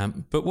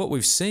 But what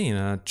we've seen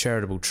are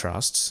charitable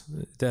trusts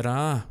that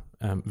are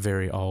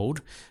very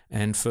old,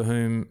 and for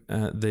whom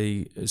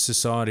the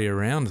society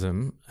around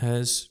them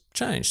has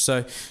changed.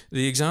 So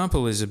the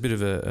example is a bit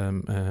of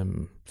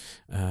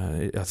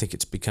I think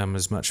it's become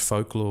as much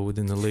folklore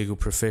within the legal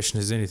profession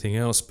as anything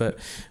else, but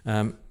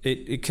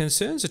it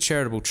concerns a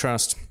charitable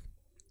trust.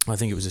 I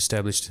think it was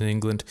established in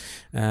England,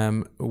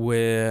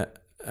 where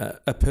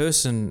a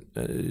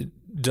person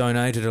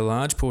donated a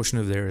large portion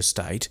of their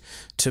estate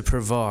to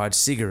provide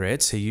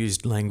cigarettes. He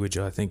used language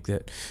I think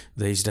that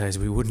these days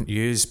we wouldn't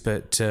use,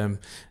 but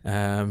at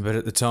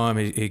the time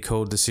he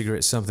called the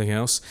cigarettes something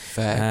else.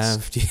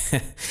 To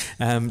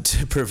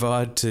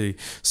provide to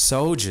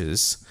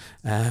soldiers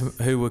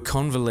who were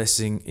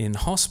convalescing in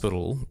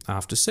hospital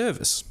after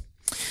service.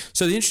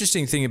 So the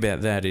interesting thing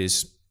about that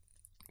is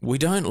we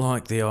don't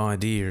like the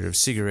idea of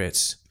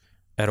cigarettes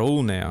at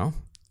all now.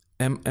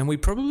 And we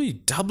probably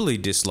doubly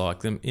dislike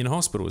them in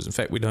hospitals. In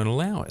fact, we don't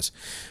allow it.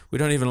 We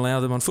don't even allow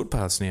them on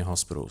footpaths near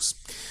hospitals.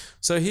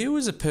 So here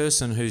was a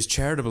person whose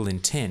charitable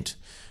intent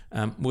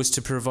was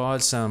to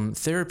provide some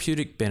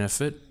therapeutic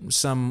benefit,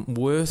 some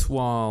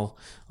worthwhile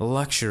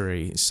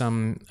luxury,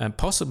 some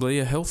possibly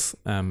a health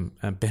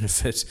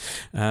benefit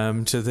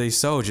to these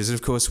soldiers.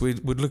 Of course, we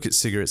would look at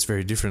cigarettes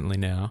very differently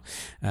now.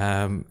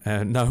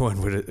 No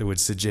one would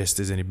suggest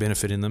there's any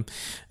benefit in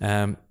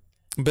them.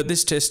 But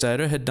this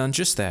testator had done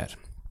just that.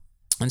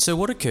 And so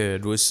what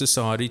occurred was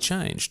society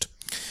changed.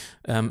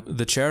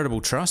 The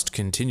charitable trust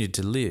continued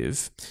to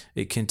live.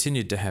 It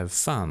continued to have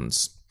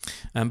funds.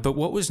 But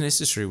what was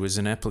necessary was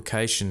an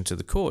application to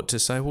the court to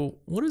say, well,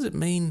 what does it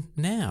mean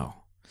now?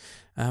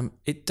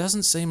 It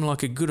doesn't seem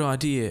like a good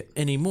idea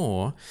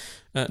anymore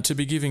to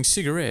be giving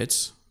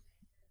cigarettes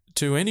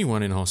to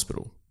anyone in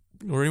hospital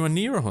or anyone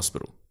near a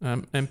hospital,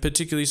 and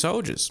particularly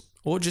soldiers,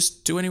 or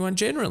just to anyone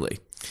generally.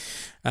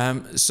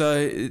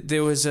 So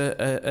there was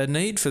a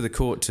need for the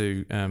court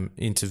to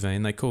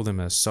intervene. They call them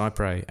a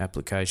cypre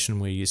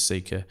application, where you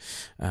seek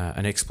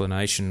an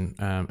explanation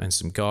and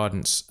some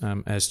guidance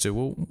as to,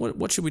 well,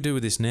 what should we do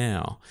with this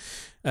now?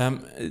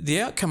 The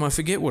outcome, I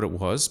forget what it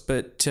was,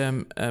 but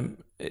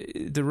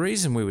the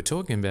reason we were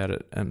talking about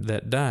it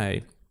that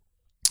day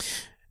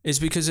is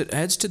because it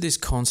adds to this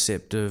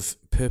concept of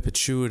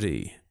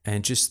perpetuity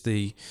and just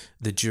the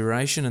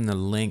duration and the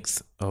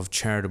length of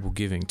charitable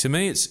giving. To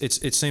me,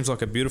 it seems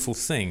like a beautiful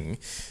thing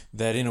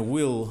that in a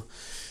will,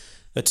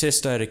 a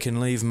testator can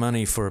leave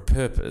money for a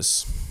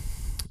purpose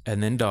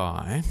and then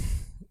die.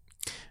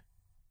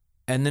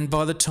 And then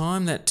by the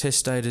time that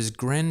testator's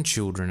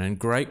grandchildren and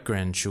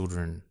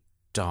great-grandchildren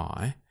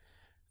die,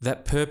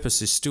 that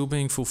purpose is still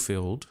being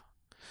fulfilled,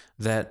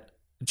 that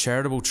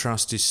charitable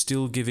trust is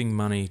still giving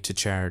money to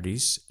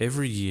charities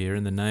every year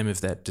in the name of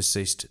that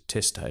deceased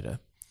testator.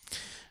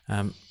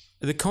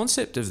 The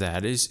concept of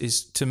that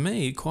is to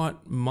me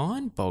quite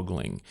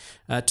mind-boggling.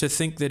 To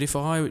think that if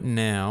I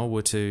now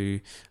were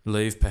to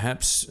leave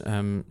perhaps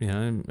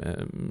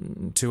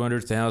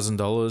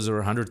 $200,000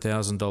 or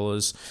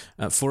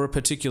 $100,000 for a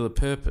particular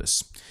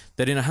purpose,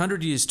 that in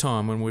 100 years'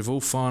 time, when we've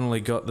all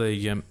finally got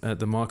the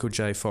Michael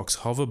J. Fox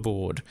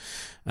hoverboard,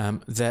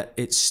 that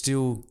it's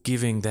still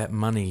giving that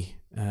money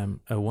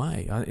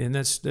away, and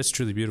that's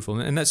truly beautiful,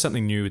 and that's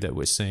something new that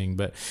we're seeing.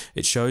 But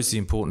it shows the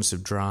importance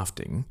of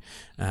drafting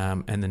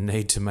and the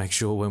need to make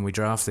sure when we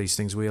draft these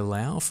things we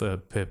allow for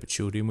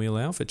perpetuity and we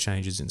allow for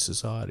changes in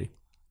society.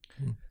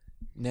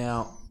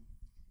 Now,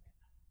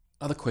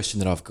 another question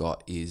that I've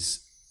got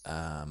is,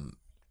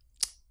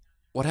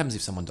 what happens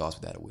if someone dies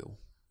without a will?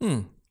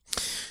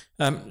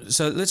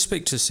 So let's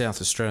speak to South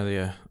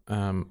Australia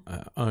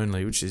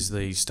only, which is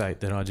the state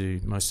that I do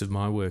most of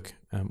my work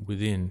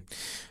within.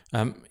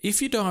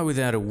 If you die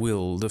without a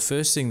will, the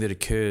first thing that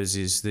occurs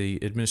is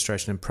the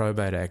Administration and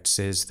Probate Act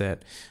says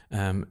that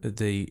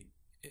the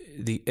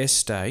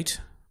estate,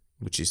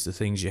 which is the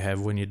things you have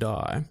when you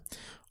die,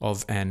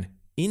 of an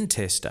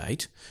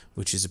intestate,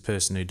 which is a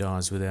person who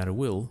dies without a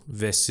will,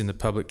 vests in the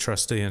public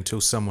trustee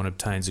until someone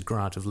obtains a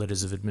grant of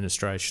letters of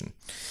administration.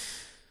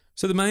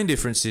 So the main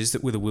difference is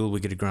that with a will we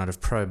get a grant of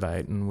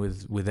probate, and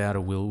without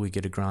a will we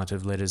get a grant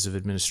of letters of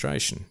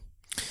administration.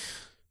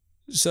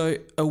 So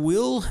a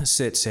will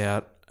sets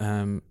out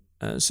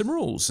some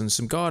rules and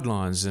some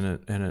guidelines,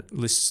 and it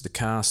lists the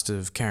cast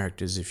of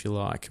characters, if you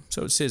like.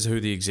 So it says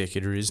who the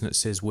executor is, and it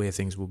says where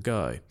things will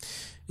go.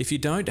 If you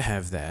don't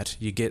have that,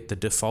 you get the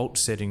default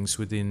settings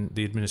within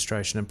the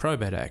Administration and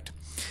Probate Act.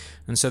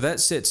 And so that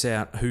sets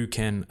out who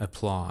can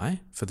apply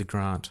for the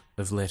grant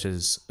of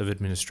letters of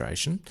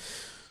administration.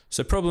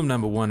 So problem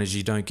number one is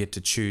you don't get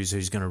to choose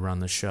who's going to run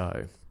the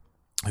show,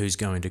 who's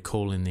going to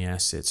call in the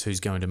assets, who's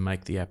going to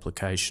make the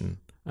application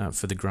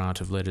for the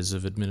grant of letters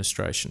of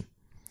administration.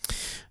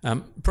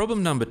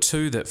 Problem number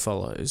two that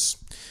follows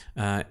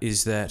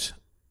is that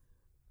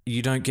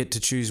you don't get to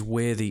choose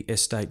where the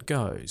estate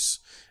goes.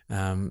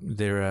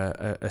 There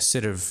are a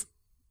set of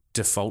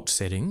default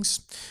settings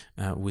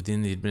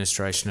within the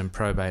Administration and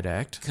Probate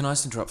Act. Can I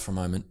just interrupt for a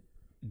moment?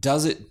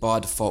 Does it by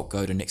default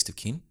go to next of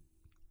kin?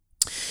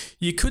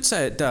 You could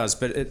say it does,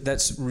 but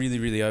that's really,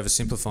 really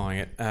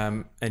oversimplifying it.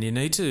 And you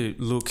need to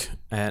look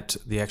at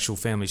the actual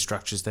family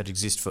structures that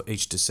exist for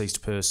each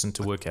deceased person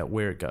to work out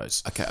where it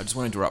goes. Okay, I just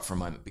want to interrupt for a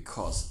moment,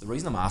 because the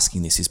reason I'm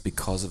asking this is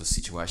because of a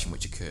situation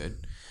which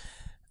occurred.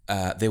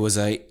 There was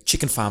a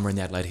chicken farmer in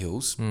the Adelaide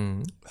Hills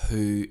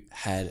who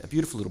had a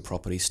beautiful little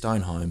property,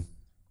 stone home,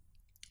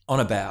 on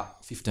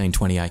about 15,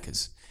 20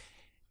 acres.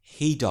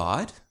 He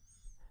died.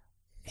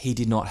 He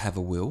did not have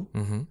a will.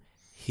 Mm-hmm.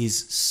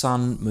 His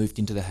son moved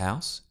into the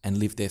house and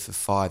lived there for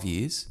 5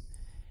 years,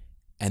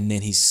 and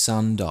then his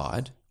son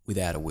died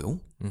without a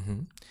will.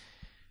 Mm-hmm.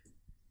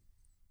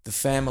 The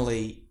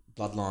family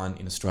bloodline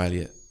in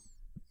Australia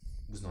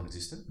was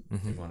non-existent.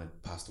 Mm-hmm. Everyone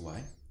had passed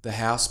away. The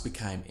house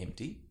became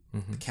empty.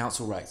 Mm-hmm. The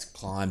council rates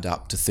climbed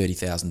up to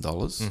 $30,000,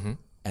 mm-hmm.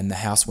 and the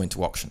house went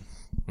to auction.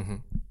 Mm-hmm.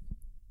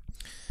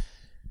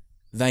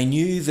 They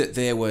knew that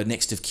there were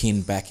next of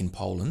kin back in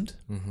Poland,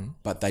 mm-hmm.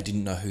 but they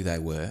didn't know who they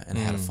were and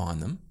how to find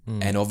them.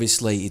 And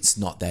obviously it's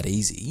not that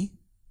easy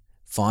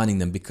finding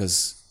them,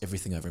 because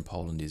everything over in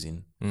Poland is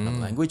in another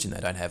language and they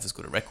don't have as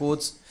good a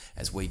records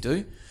as we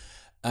do.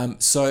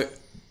 So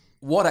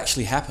what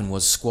actually happened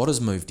was squatters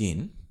moved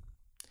in,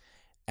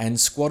 and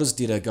squatters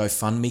did a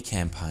GoFundMe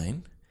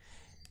campaign,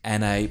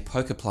 and a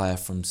poker player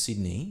from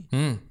Sydney.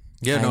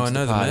 Yeah, came no, I to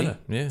know the party, matter.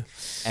 Yeah.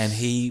 and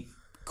he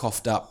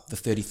coughed up the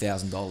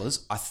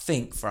 $30,000, I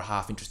think, for a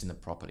half interest in the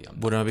property.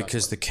 Well, no,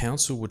 because the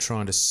council were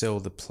trying to sell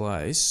the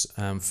place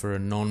for a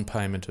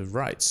non-payment of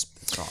rates.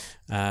 That's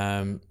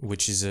right.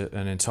 Which is an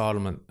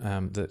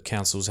entitlement that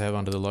councils have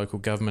under the Local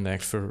Government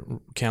Act for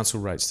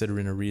council rates that are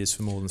in arrears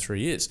for more than 3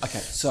 years. Okay,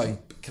 so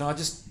can I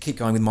just keep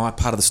going with my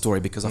part of the story,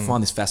 because I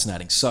find this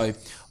fascinating. So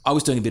I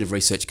was doing a bit of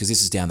research, because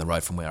this is down the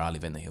road from where I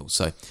live in the hills.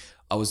 So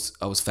I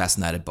was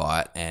fascinated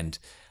by it, and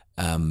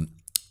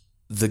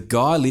the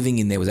guy living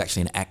in there was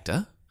actually an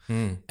actor,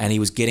 and he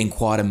was getting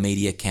quite a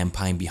media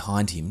campaign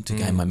behind him to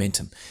gain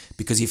momentum,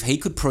 because if he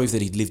could prove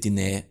that he'd lived in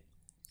there,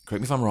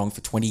 correct me if I'm wrong,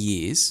 for 20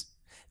 years,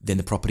 then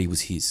the property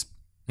was his.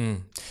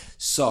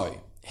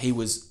 So he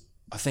was,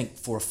 I think,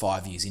 4 or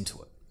 5 years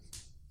into it.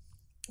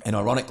 And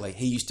ironically,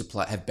 he used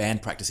to have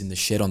band practice in the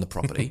shed on the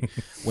property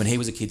when he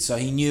was a kid. So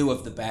he knew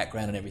of the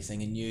background and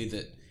everything, and knew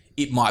that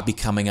it might be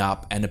coming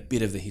up, and a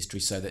bit of the history,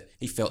 so that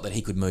he felt that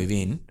he could move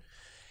in.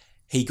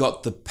 He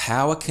got the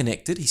power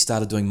connected. He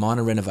started doing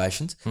minor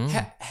renovations.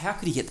 How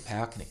could he get the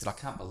power connected? I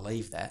can't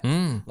believe that.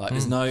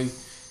 There's no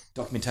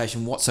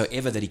documentation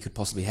whatsoever that he could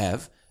possibly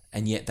have,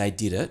 and yet they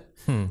did it.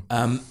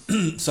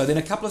 So then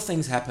a couple of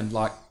things happened.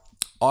 Like,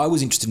 I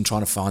was interested in trying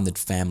to find the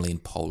family in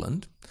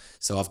Poland.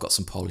 So I've got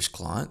some Polish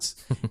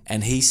clients,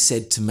 and he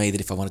said to me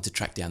that if I wanted to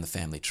track down the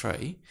family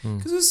tree,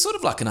 because it was sort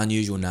of like an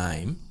unusual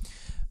name,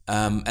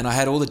 and I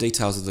had all the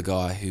details of the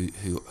guy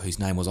whose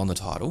name was on the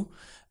title.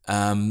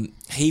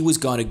 He was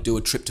going to do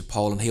a trip to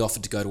Poland. He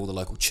offered to go to all the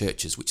local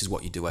churches, which is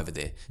what you do over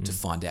there, to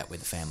find out where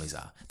the families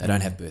are. They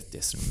don't have birth,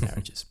 deaths, and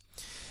marriages.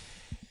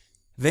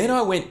 Then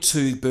I went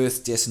to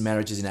birth, deaths, and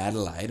marriages in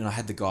Adelaide, and I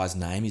had the guy's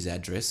name, his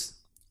address.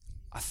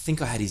 I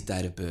think I had his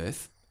date of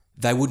birth.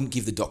 They wouldn't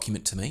give the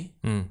document to me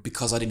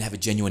because I didn't have a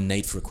genuine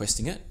need for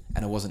requesting it,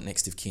 and I wasn't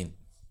next of kin.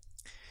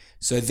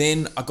 So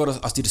then I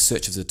did a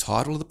search of the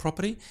title of the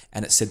property,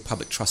 and it said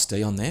public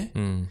trustee on there.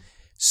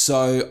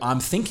 So I'm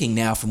thinking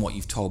now, from what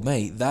you've told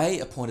me, they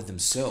appointed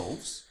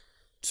themselves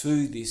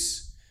to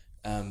this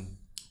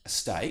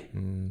estate,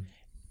 and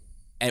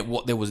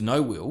there was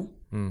no will,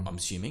 I'm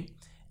assuming.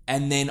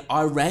 And then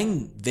I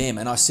rang them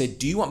and I said,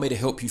 "Do you want me to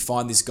help you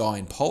find this guy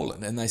in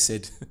Poland?" And they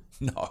said,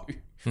 "No."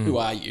 Who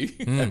are you?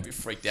 They're a bit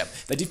freaked out.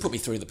 They did put me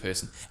through the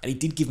person, and he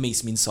did give me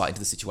some insight into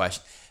the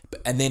situation.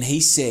 And then he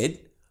said,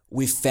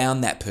 "We've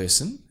found that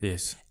person,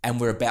 Yes.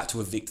 and we're about to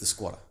evict the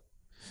squatter."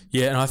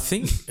 Yeah, and I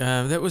think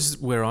that was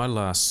where I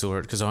last saw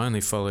it, because I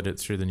only followed it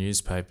through the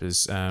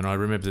newspapers. And I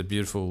remember the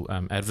beautiful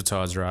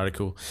Advertiser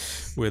article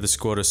where the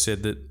squatter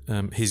said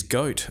that his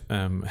goat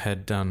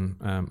had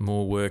done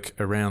more work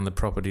around the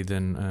property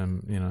than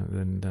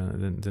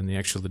the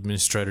actual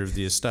administrator of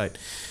the estate.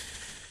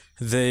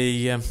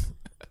 The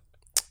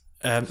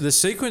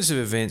sequence of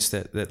events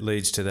that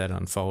leads to that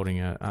unfolding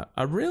are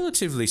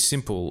relatively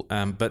simple,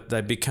 but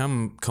they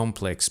become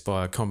complex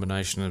by a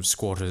combination of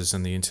squatters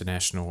and the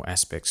international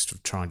aspects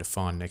of trying to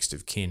find next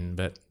of kin.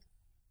 But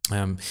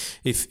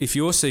if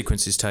your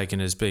sequence is taken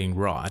as being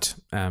right,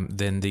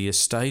 then the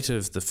estate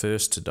of the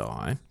first to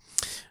die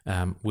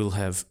will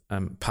have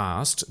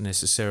passed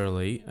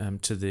necessarily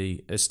to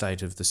the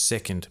estate of the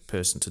second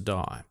person to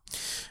die.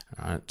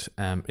 Right?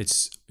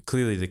 It's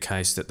clearly the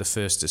case that the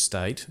first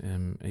estate,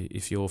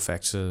 if your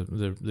facts are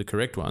the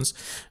correct ones,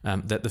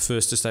 that the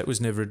first estate was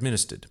never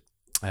administered,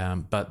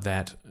 but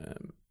that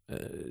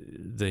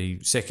the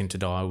second to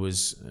die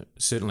was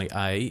certainly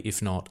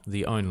if not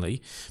the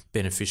only,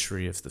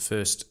 beneficiary of the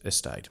first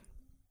estate.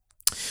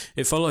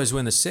 It follows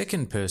when the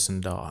second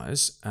person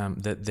dies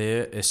that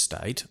their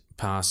estate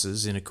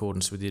passes in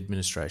accordance with the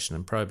Administration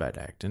and Probate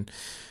Act. And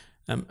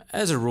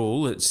as a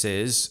rule, it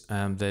says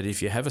that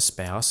if you have a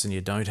spouse and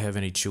you don't have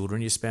any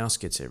children, your spouse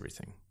gets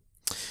everything.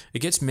 It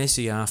gets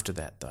messy after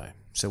that, though.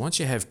 So once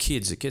you have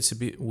kids, it gets a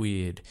bit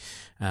weird.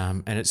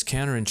 And it's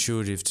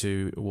counterintuitive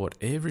to what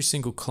every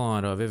single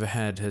client I've ever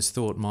had has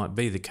thought might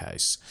be the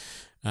case.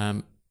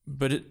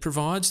 But it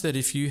provides that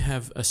if you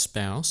have a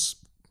spouse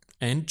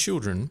and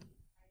children,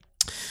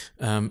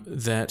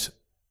 that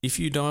if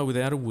you die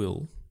without a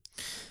will,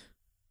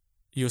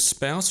 your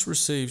spouse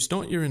receives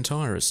not your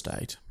entire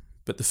estate,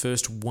 but the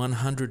first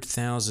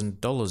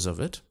 $100,000 of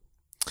it,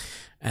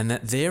 and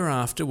that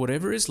thereafter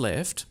whatever is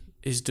left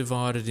is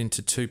divided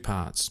into two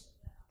parts.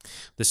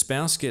 The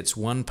spouse gets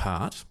one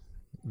part,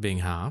 being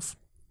half,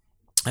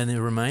 and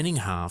the remaining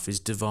half is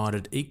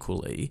divided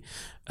equally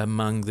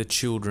among the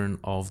children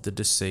of the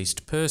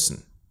deceased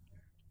person.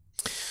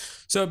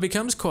 So it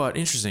becomes quite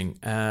interesting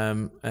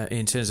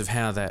in terms of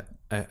how that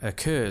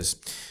occurs.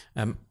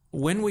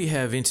 When we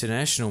have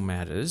international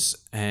matters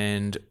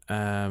and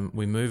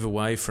we move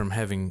away from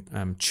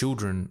having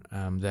children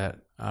that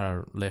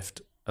are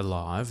left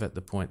alive at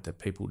the point that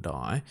people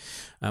die,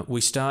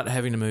 we start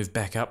having to move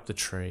back up the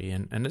tree.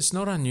 And it's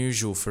not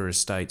unusual for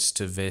estates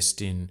to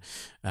vest in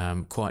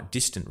quite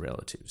distant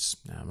relatives.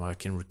 I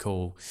can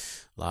recall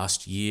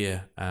last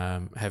year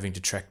having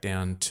to track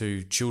down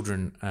 2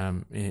 children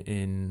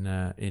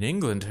in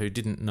England who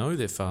didn't know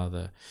their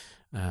father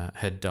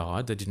had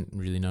died. They didn't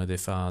really know their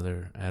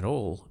father at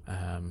all.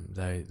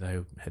 They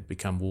had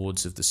become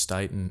wards of the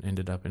state and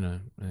ended up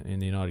in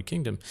the United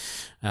Kingdom.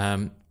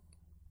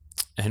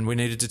 And we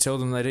needed to tell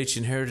them they'd each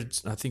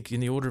inherited, I think, in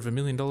the order of $1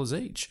 million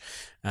each.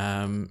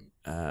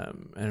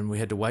 And we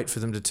had to wait for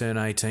them to turn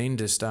 18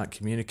 to start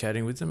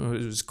communicating with them.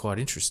 It was quite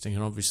interesting.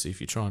 And obviously,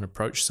 if you try and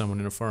approach someone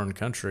in a foreign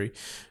country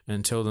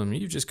and tell them,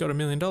 you've just got $1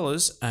 million,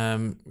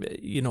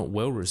 you're not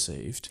well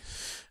received.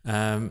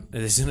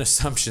 There's an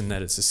assumption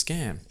that it's a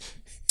scam.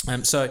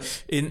 So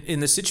in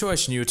the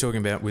situation you were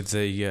talking about with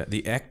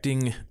the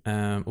acting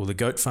or the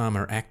goat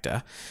farmer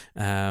actor,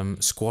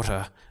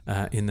 squatter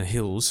in the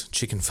hills,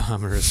 chicken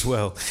farmer as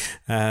well,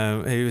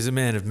 he was a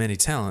man of many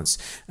talents,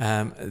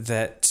 in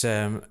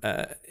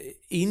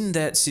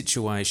that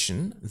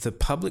situation, the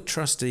public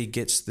trustee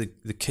gets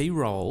the key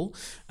role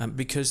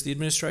because the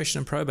Administration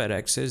and Probate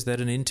Act says that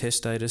an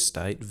intestate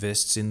estate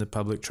vests in the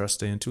public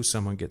trustee until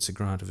someone gets a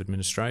grant of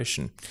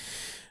administration.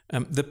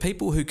 The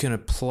people who can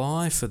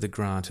apply for the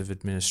grant of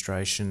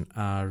administration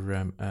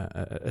are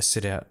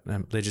set out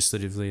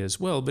legislatively as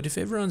well. But if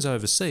everyone's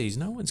overseas,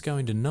 no one's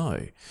going to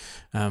know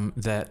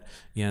that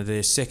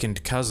their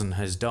second cousin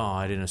has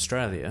died in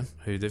Australia,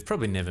 who they've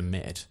probably never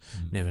met,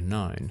 never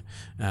known,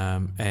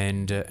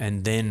 and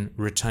then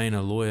retain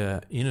a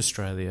lawyer in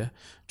Australia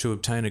to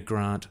obtain a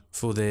grant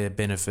for their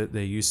benefit,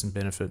 their use and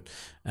benefit,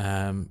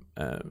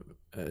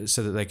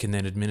 so that they can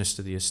then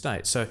administer the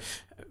estate. So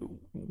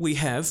we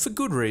have, for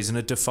good reason,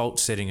 a default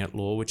setting at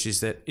law, which is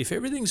that if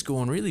everything's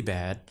gone really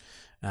bad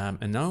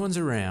and no one's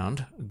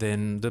around,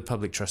 then the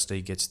public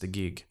trustee gets the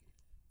gig.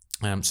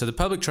 So the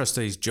public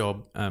trustee's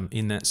job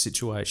in that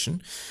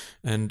situation,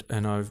 and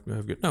I've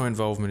got no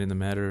involvement in the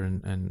matter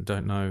and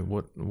don't know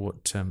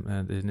what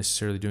they're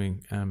necessarily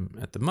doing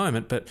at the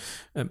moment, but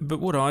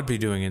what I'd be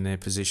doing in their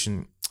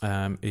position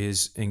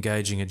is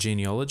engaging a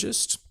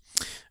genealogist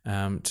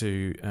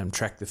to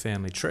track the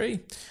family tree,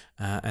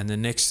 and the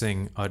next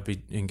thing I'd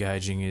be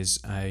engaging is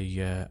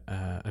a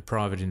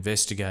private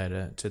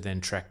investigator to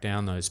then track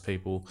down those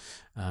people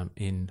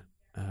in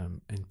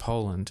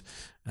Poland,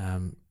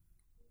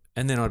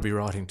 and then I'd be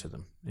writing to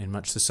them in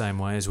much the same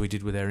way as we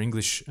did with our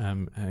English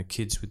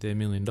kids with their $1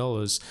 million,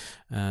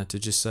 to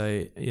just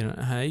say,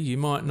 hey, you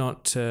might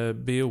not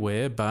be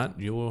aware, but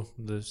you're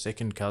the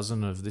second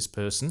cousin of this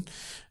person,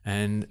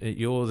 and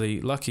you're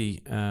the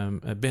lucky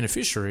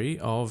beneficiary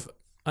of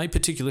a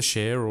particular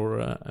share or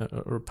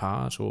a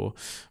part or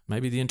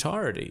maybe the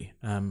entirety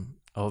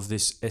of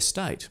this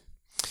estate.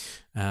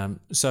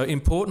 So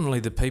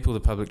importantly, the people the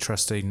public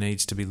trustee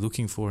needs to be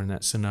looking for in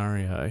that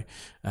scenario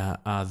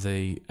are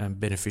the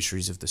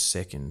beneficiaries of the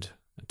second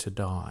to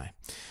die.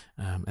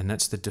 And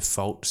that's the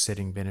default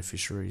setting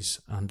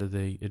beneficiaries under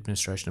the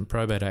Administration and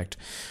Probate Act.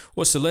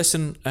 What's the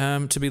lesson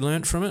to be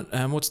learnt from it?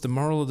 What's the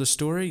moral of the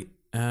story?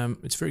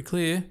 It's very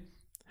clear.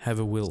 Have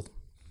a will.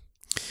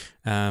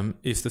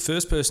 If the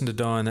first person to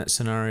die in that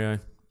scenario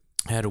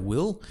had a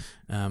will,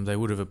 they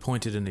would have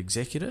appointed an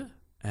executor,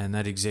 and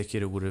that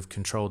executor would have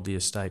controlled the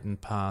estate and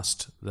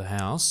passed the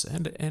house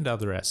and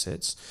other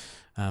assets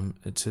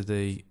to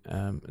the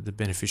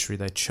beneficiary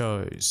they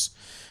chose.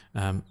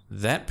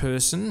 That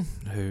person,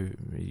 who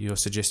you're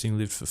suggesting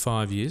lived for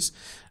 5 years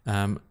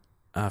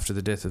after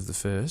the death of the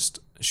first,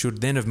 should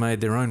then have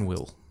made their own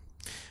will.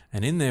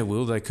 And in their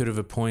will, they could have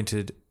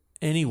appointed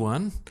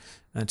anyone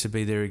to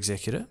be their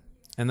executor,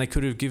 and they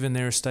could have given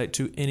their estate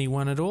to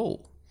anyone at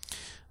all.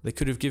 They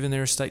could have given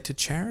their estate to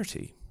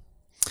charity.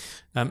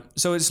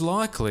 So it's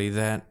likely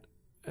that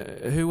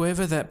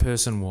whoever that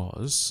person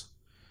was,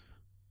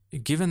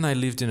 given they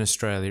lived in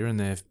Australia and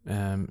their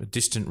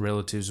distant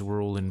relatives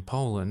were all in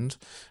Poland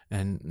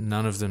and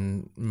none of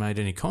them made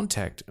any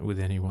contact with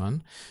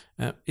anyone,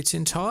 it's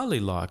entirely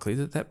likely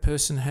that that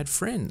person had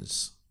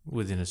friends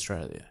within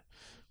Australia.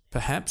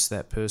 Perhaps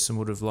that person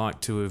would have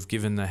liked to have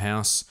given the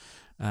house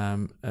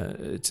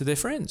to their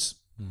friends.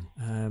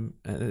 And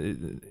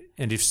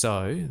if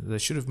so, they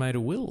should have made a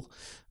will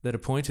that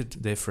appointed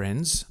their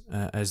friends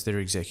as their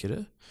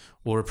executor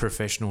or a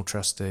professional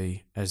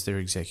trustee as their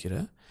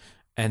executor,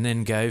 and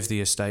then gave the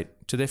estate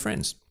to their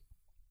friends.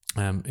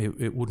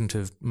 It wouldn't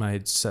have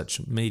made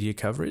such media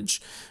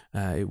coverage.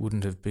 It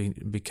wouldn't have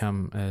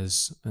become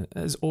as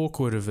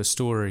awkward of a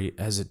story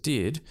as it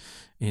did.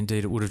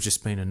 Indeed, it would have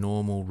just been a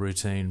normal,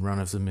 routine,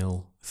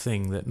 run-of-the-mill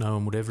thing that no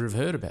one would ever have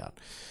heard about.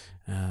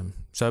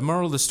 So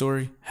moral of the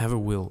story, have a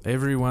will.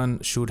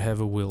 Everyone should have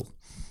a will.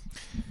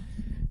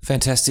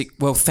 Fantastic.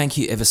 Well, thank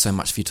you ever so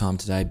much for your time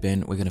today,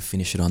 Ben. We're going to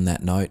finish it on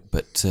that note,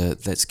 but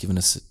that's given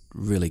us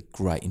really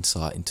great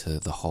insight into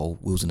the whole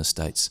wills and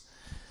estates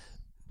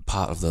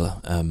part of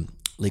the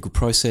legal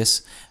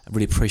process. I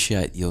really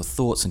appreciate your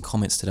thoughts and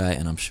comments today,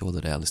 and I'm sure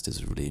that our listeners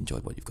have really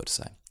enjoyed what you've got to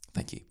say.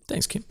 Thank you.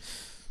 Thanks, Kim.